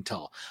Benjamin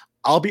Tull.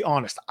 I'll be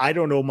honest, I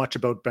don't know much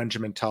about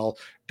Benjamin Tull.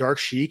 Dark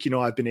Sheik,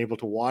 I've been able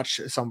to watch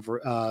some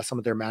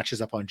of their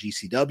matches up on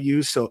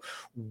GCW. So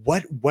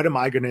what am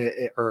I gonna,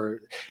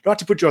 or not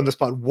to put you on the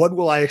spot, what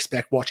will I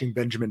expect watching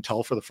Benjamin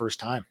Tull for the first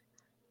time?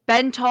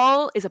 Ben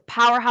Tull is a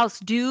powerhouse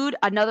dude,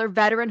 another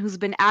veteran who's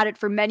been at it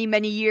for many,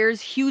 many years,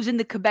 huge in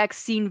the Quebec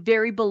scene,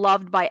 very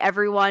beloved by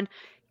everyone.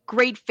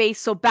 Great face.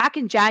 So back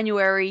in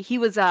January, he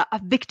was a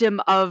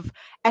victim of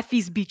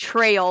Effie's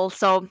betrayal.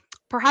 So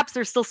perhaps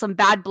there's still some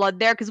bad blood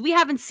there because we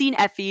haven't seen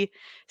Effie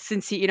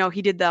since he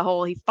did the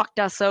whole he fucked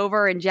us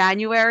over in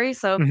January.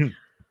 So Mhm.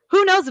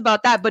 who knows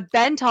about that? But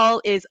Ben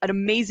Tull is an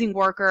amazing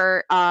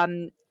worker.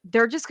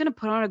 They're just gonna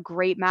put on a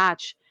great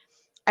match.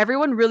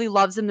 Everyone really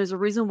loves him. There's a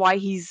reason why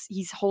he's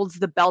holds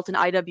the belt in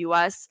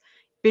IWS.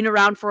 Been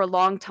around for a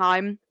long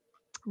time.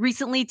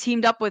 Recently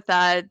teamed up with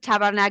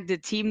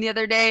Tabarnak team the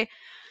other day.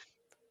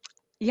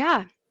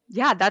 Yeah.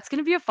 Yeah, that's going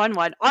to be a fun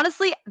one.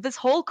 Honestly, this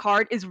whole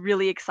card is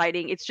really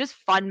exciting. It's just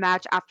fun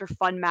match after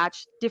fun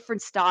match,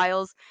 different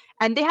styles,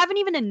 and they haven't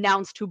even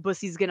announced who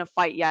Bussy's going to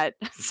fight yet.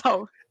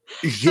 So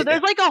Yeah,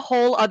 there's like a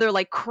whole other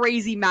like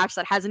crazy match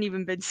that hasn't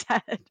even been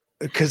said.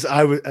 because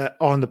I was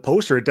on the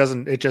poster,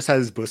 it just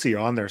has Bussy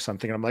on there or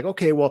something. And I'm like,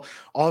 okay, well,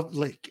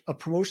 like a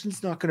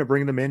promotion's not going to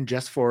bring them in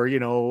just for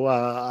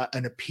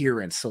an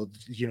appearance. So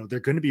they're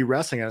going to be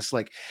wrestling, and it's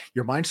like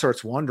your mind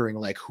starts wondering,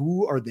 like,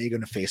 who are they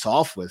going to face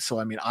off with? So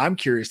I mean, I'm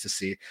curious to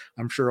see.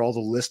 I'm sure all the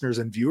listeners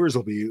and viewers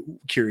will be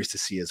curious to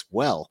see as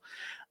well.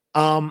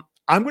 I'm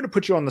going to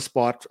put you on the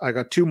spot. I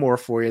got two more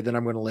for you, then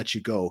I'm going to let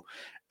you go.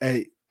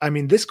 I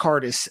mean, this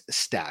card is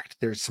stacked.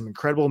 There's some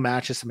incredible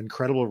matches, some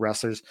incredible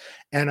wrestlers.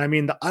 And I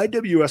mean, the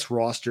IWS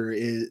roster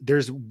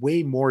there's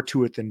way more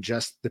to it than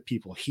just the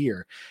people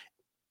here.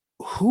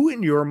 Who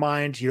in your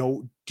mind,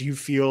 do you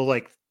feel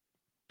like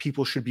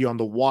people should be on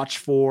the watch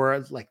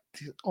for, like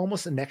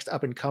almost the next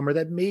up and comer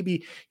that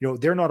maybe,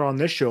 they're not on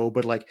this show,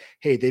 but like,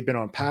 hey, they've been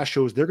on past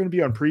shows. They're going to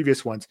be on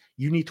previous ones.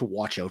 You need to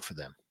watch out for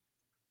them.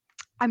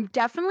 I'm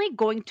definitely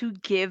going to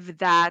give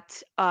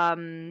that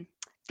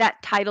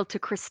title to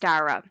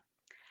Kristara.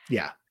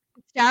 Yeah.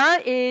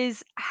 Sarah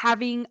is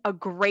having a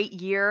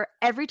great year.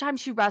 Every time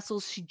she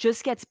wrestles, she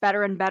just gets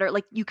better and better.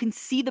 Like you can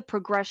see the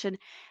progression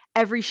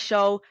every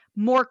show,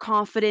 more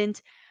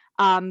confident.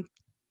 Um,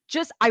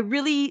 just I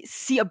really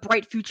see a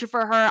bright future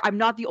for her. I'm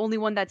not the only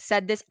one that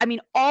said this. I mean,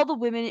 all the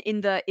women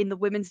in the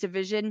women's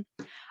division.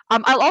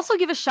 I'll also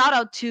give a shout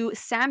out to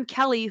Sam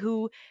Kelly,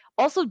 who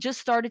also just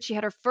started. She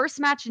had her first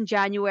match in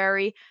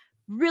January.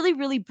 Really,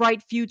 really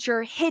bright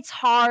future. Hits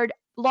hard,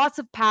 lots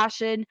of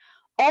passion.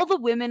 All the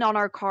women on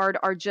our card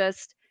are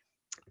just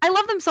I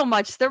love them so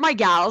much. They're my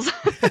gals.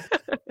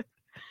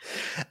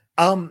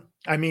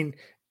 I mean,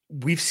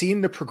 we've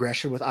seen the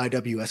progression with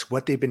IWS,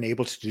 what they've been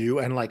able to do,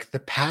 and like the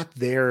path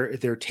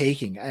they're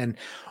taking. And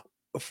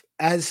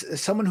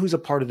as someone who's a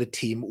part of the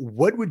team,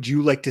 what would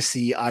you like to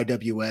see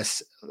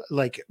IWS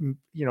like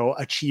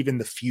achieve in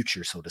the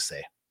future, so to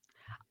say?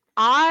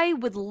 I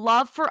would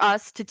love for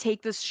us to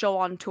take this show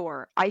on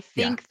tour. I Yeah.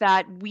 think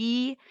that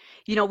we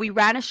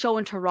ran a show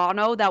in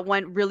Toronto that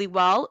went really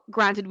well.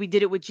 Granted, we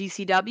did it with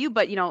GCW,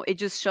 but it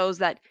just shows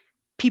that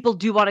people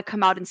do want to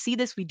come out and see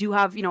this. We do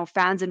have,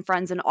 fans and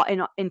friends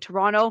in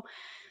Toronto.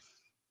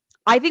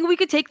 I think we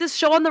could take this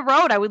show on the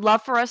road. I would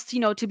love for us,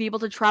 to be able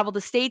to travel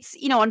the states.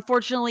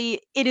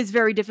 Unfortunately, it is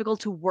very difficult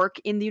to work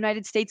in the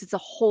United States. It's a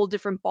whole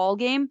different ball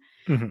game.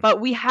 Mhm. But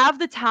we have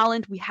the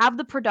talent, we have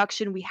the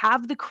production, we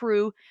have the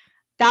crew.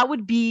 That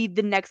would be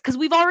the next because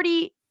we've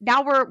already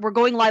now we're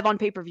going live on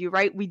pay-per-view,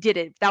 right? We did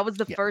it. That was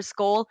the Yeah. first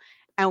goal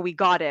and we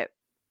got it.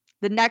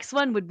 The next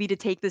one would be to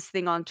take this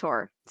thing on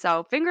tour.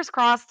 So fingers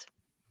crossed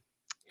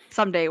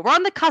someday. We're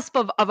on the cusp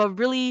of a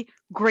really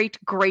great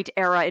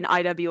era in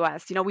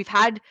IWS. We've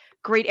had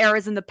great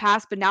eras in the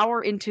past, but now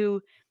we're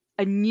into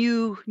a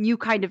new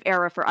kind of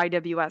era for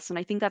IWS, and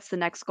I think that's the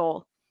next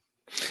goal.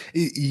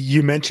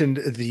 You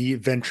mentioned the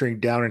venturing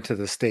down into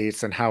the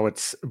States and how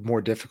it's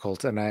more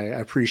difficult. And I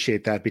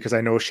appreciate that because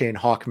I know Shane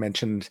Hawk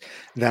mentioned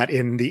that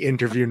in the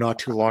interview not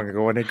too long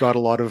ago, and it got a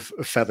lot of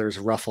feathers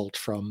ruffled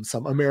from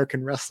some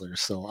American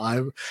wrestlers. So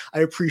I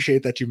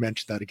appreciate that you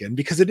mentioned that again,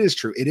 because it is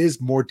true. It is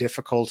more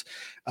difficult.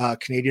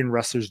 Canadian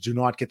wrestlers do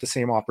not get the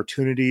same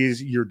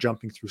opportunities. You're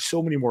jumping through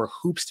so many more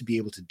hoops to be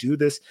able to do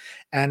this.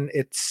 And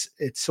it's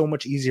so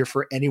much easier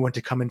for anyone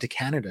to come into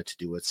Canada to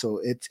do it.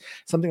 So it's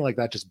something like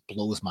that just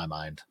blows my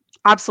mind.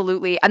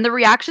 Absolutely. And the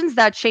reactions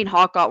that Shane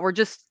Hawk got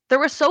they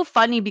were so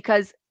funny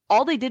because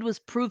all they did was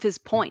prove his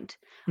point.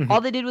 Mhm.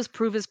 All they did was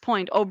prove his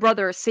point. Oh,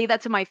 brother, say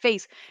that to my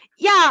face.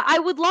 Yeah, I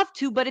would love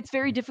to, but it's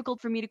very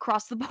difficult for me to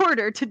cross the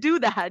border to do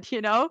that?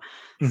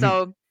 Mhm.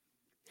 So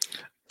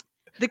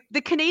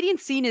the Canadian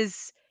scene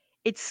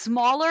it's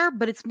smaller,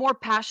 but it's more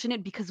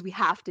passionate because we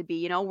have to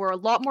be. We're a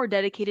lot more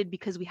dedicated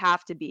because we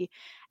have to be.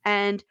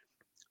 And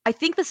I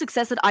think the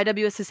success that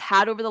IWS has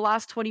had over the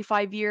last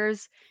 25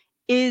 years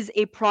is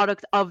a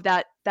product of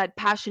that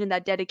passion and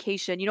that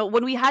dedication.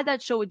 When we had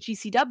that show with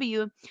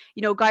GCW,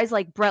 guys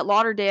like Brett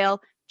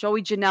Lauderdale,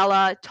 Joey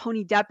Janela,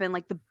 Tony Deppen,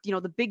 like the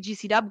big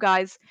GCW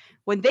guys,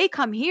 when they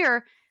come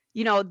here,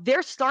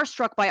 they're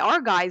starstruck by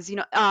our guys.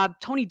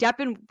 Tony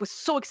Deppen was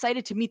so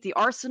excited to meet the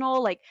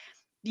Arsenal. Like,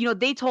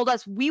 they told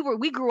us we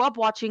grew up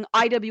watching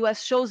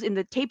IWS shows in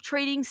the tape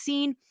trading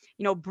scene.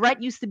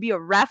 Brett used to be a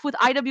ref with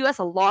IWS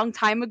a long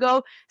time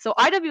ago. So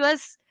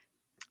IWS,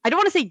 I don't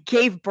want to say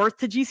gave birth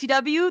to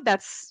GCW.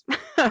 That's,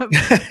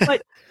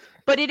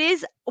 but it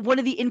is one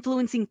of the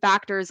influencing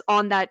factors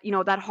on that,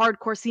 that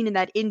hardcore scene and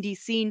that indie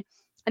scene.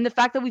 And the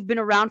fact that we've been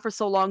around for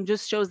so long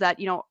just shows that,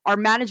 our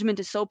management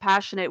is so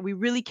passionate. We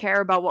really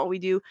care about what we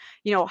do.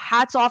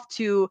 Hats off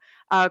to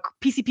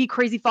PCP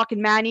Crazy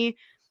Fucking Manny.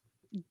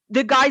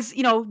 The guy's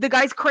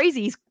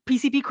crazy. He's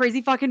PCP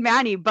Crazy Fucking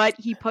Manny, but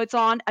he puts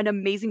on an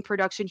amazing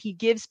production. He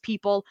gives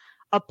people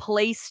a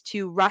place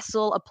to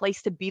wrestle, a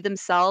place to be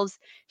themselves.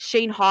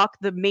 Shane Hawk,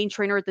 the main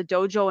trainer at the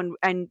dojo,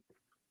 and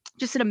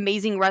just an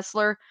amazing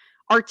wrestler.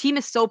 Our team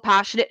is so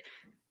passionate.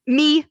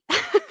 Me,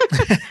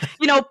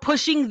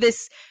 pushing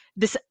this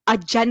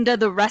agenda,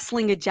 the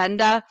wrestling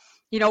agenda.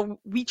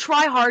 We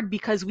try hard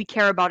because we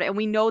care about it, and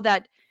we know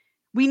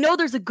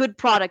there's a good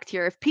product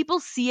here. If people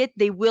see it,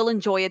 they will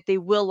enjoy it, they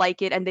will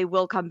like it, and they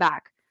will come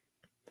back.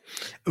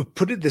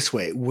 Put it this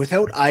way,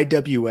 without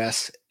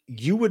IWS,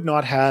 you would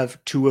not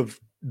have two of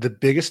the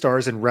biggest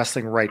stars in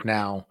wrestling right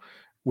now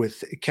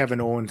with Kevin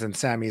Owens and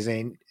Sami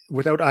Zayn.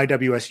 Without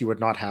IWS, you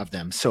would not have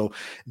them. So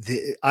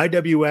the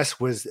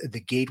IWS was the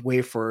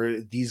gateway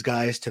for these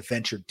guys to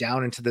venture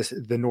down into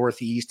the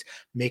Northeast,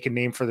 make a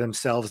name for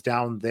themselves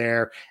down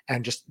there,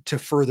 and just to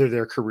further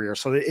their career.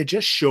 So it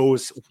just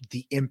shows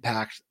the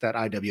impact that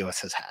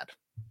IWS has had.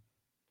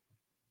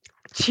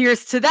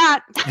 Cheers to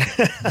that.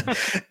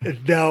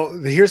 Now,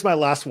 here's my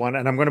last one,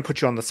 and I'm going to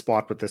put you on the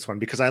spot with this one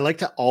because I like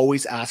to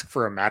always ask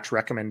for a match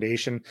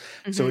recommendation.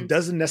 Mm-hmm. So it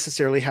doesn't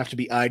necessarily have to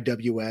be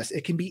IWS.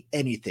 It can be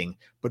anything,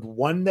 but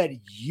one that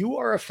you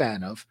are a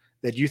fan of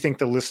that you think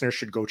the listener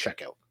should go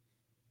check out.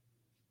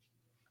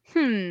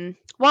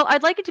 Well,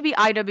 I'd like it to be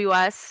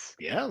IWS.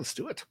 Yeah, let's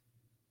do it.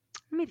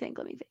 Let me think.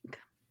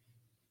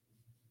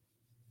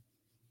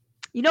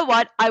 You know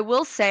what? I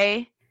will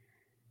say,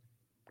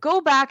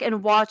 go back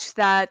and watch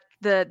the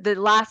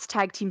last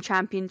tag team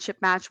championship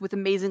match with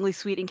Amazingly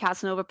Sweet and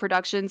Casanova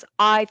Productions.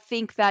 I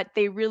think that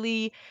they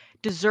really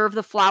deserve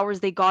the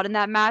flowers they got in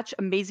that match.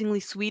 Amazingly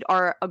Sweet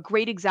are a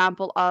great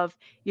example of,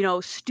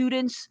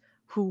 students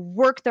who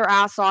work their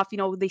ass off.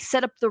 They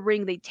set up the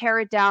ring, they tear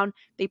it down,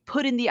 they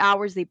put in the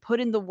hours, they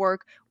put in the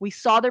work. We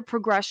saw their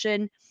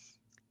progression.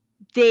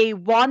 They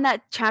won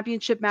that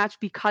championship match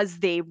because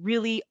they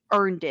really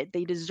earned it.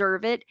 They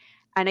deserve it.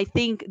 And I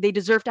think they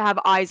deserve to have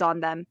eyes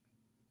on them.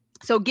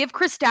 So give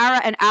Christara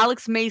and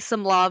Alex May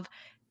some love.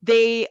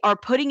 They are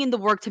putting in the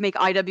work to make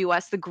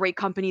IWS the great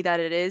company that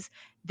it is.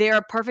 They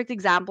are perfect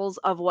examples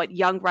of what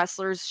young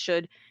wrestlers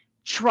should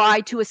try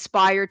to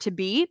aspire to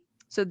be.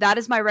 So that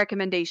is my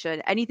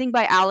recommendation. Anything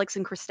by Alex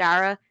and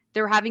Christara,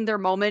 they're having their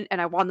moment,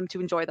 and I want them to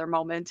enjoy their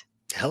moment.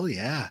 Hell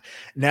yeah.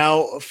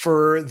 Now,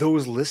 for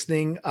those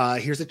listening,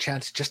 here's a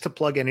chance just to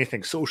plug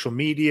anything. Social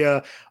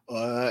media,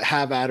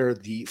 have at her.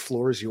 The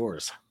floor is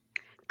yours.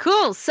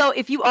 Cool. So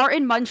if you are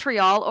in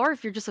Montreal, or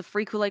if you're just a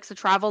freak who likes to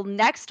travel,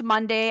 next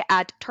Monday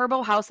at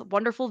Turbo House,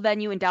 wonderful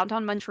venue in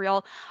downtown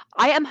Montreal,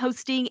 I am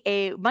hosting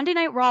a Monday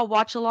Night Raw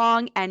watch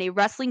along and a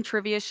wrestling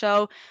trivia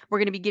show. We're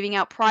going to be giving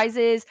out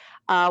prizes.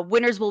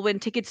 Winners will win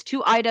tickets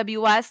to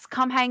IWS.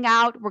 Come hang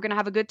out. We're going to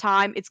have a good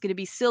time. It's going to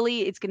be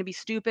silly. It's going to be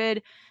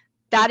stupid.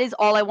 That is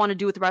all I want to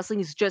do with wrestling,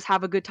 is just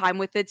have a good time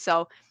with it.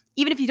 So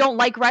even if you don't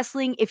like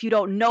wrestling, if you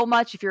don't know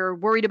much, if you're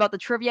worried about the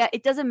trivia,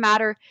 it doesn't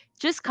matter.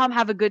 Just come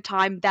have a good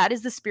time. That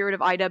is the spirit of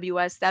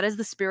IWS. That is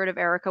the spirit of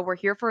Erika. We're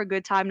here for a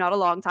good time, not a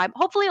long time.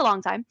 Hopefully a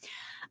long time.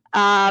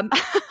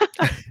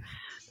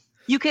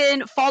 You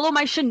can follow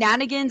my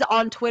shenanigans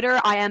on Twitter.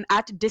 I am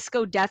at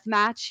Disco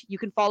Deathmatch. You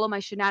can follow my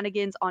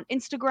shenanigans on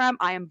Instagram.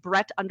 I am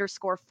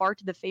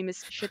Brett_Fart, the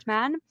famous shit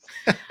man.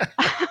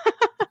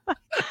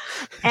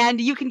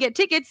 And you can get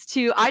tickets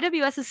to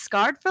IWS's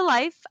Scarred for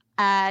Life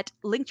at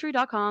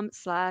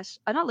linktree/IWS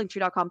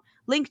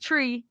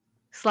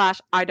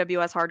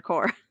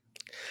Hardcore.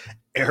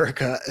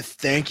 Erika,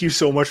 thank you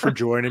so much for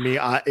joining me.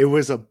 It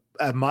was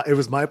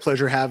my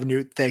pleasure having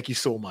you. Thank you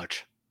so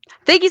much.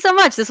 Thank you so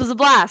much. This was a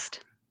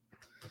blast.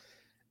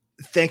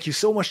 Thank you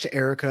so much to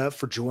Erika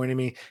for joining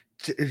me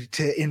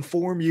to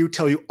inform you,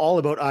 tell you all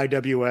about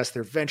IWS,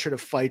 their venture to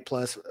Fite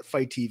Plus,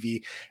 Fite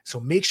TV. So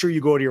make sure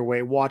you go to your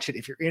way, watch it.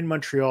 If you're in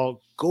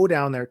Montreal, go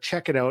down there,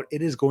 check it out.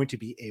 It is going to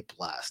be a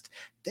blast.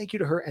 Thank you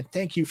to her, and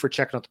thank you for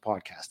checking out the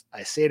podcast.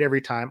 I say it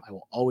every time. I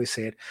will always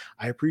say it.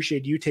 I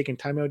appreciate you taking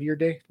time out of your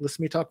day to listen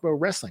to me talk about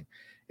wrestling.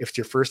 If it's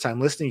your first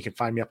time listening, you can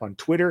find me up on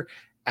Twitter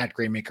at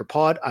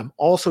GrainmakerPod. I'm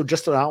also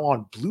just now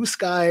on Blue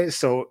Sky,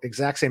 so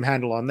exact same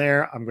handle on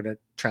there. I'm going to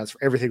transfer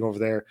everything over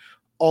there.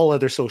 All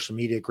other social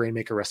media,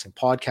 Grainmaker Wrestling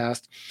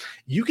Podcast.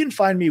 You can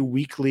find me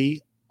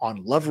weekly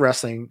on Love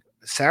Wrestling,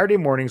 Saturday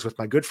mornings with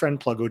my good friend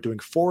Pluggo doing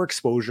 4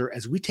 Exposure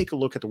as we take a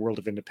look at the world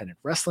of independent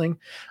wrestling.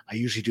 I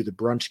usually do the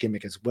brunch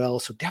gimmick as well,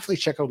 so definitely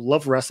check out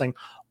Love Wrestling,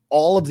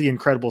 all of the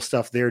incredible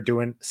stuff they're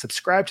doing.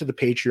 Subscribe to the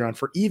Patreon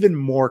for even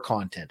more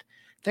content.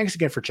 Thanks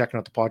again for checking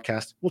out the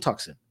podcast. We'll talk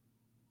soon.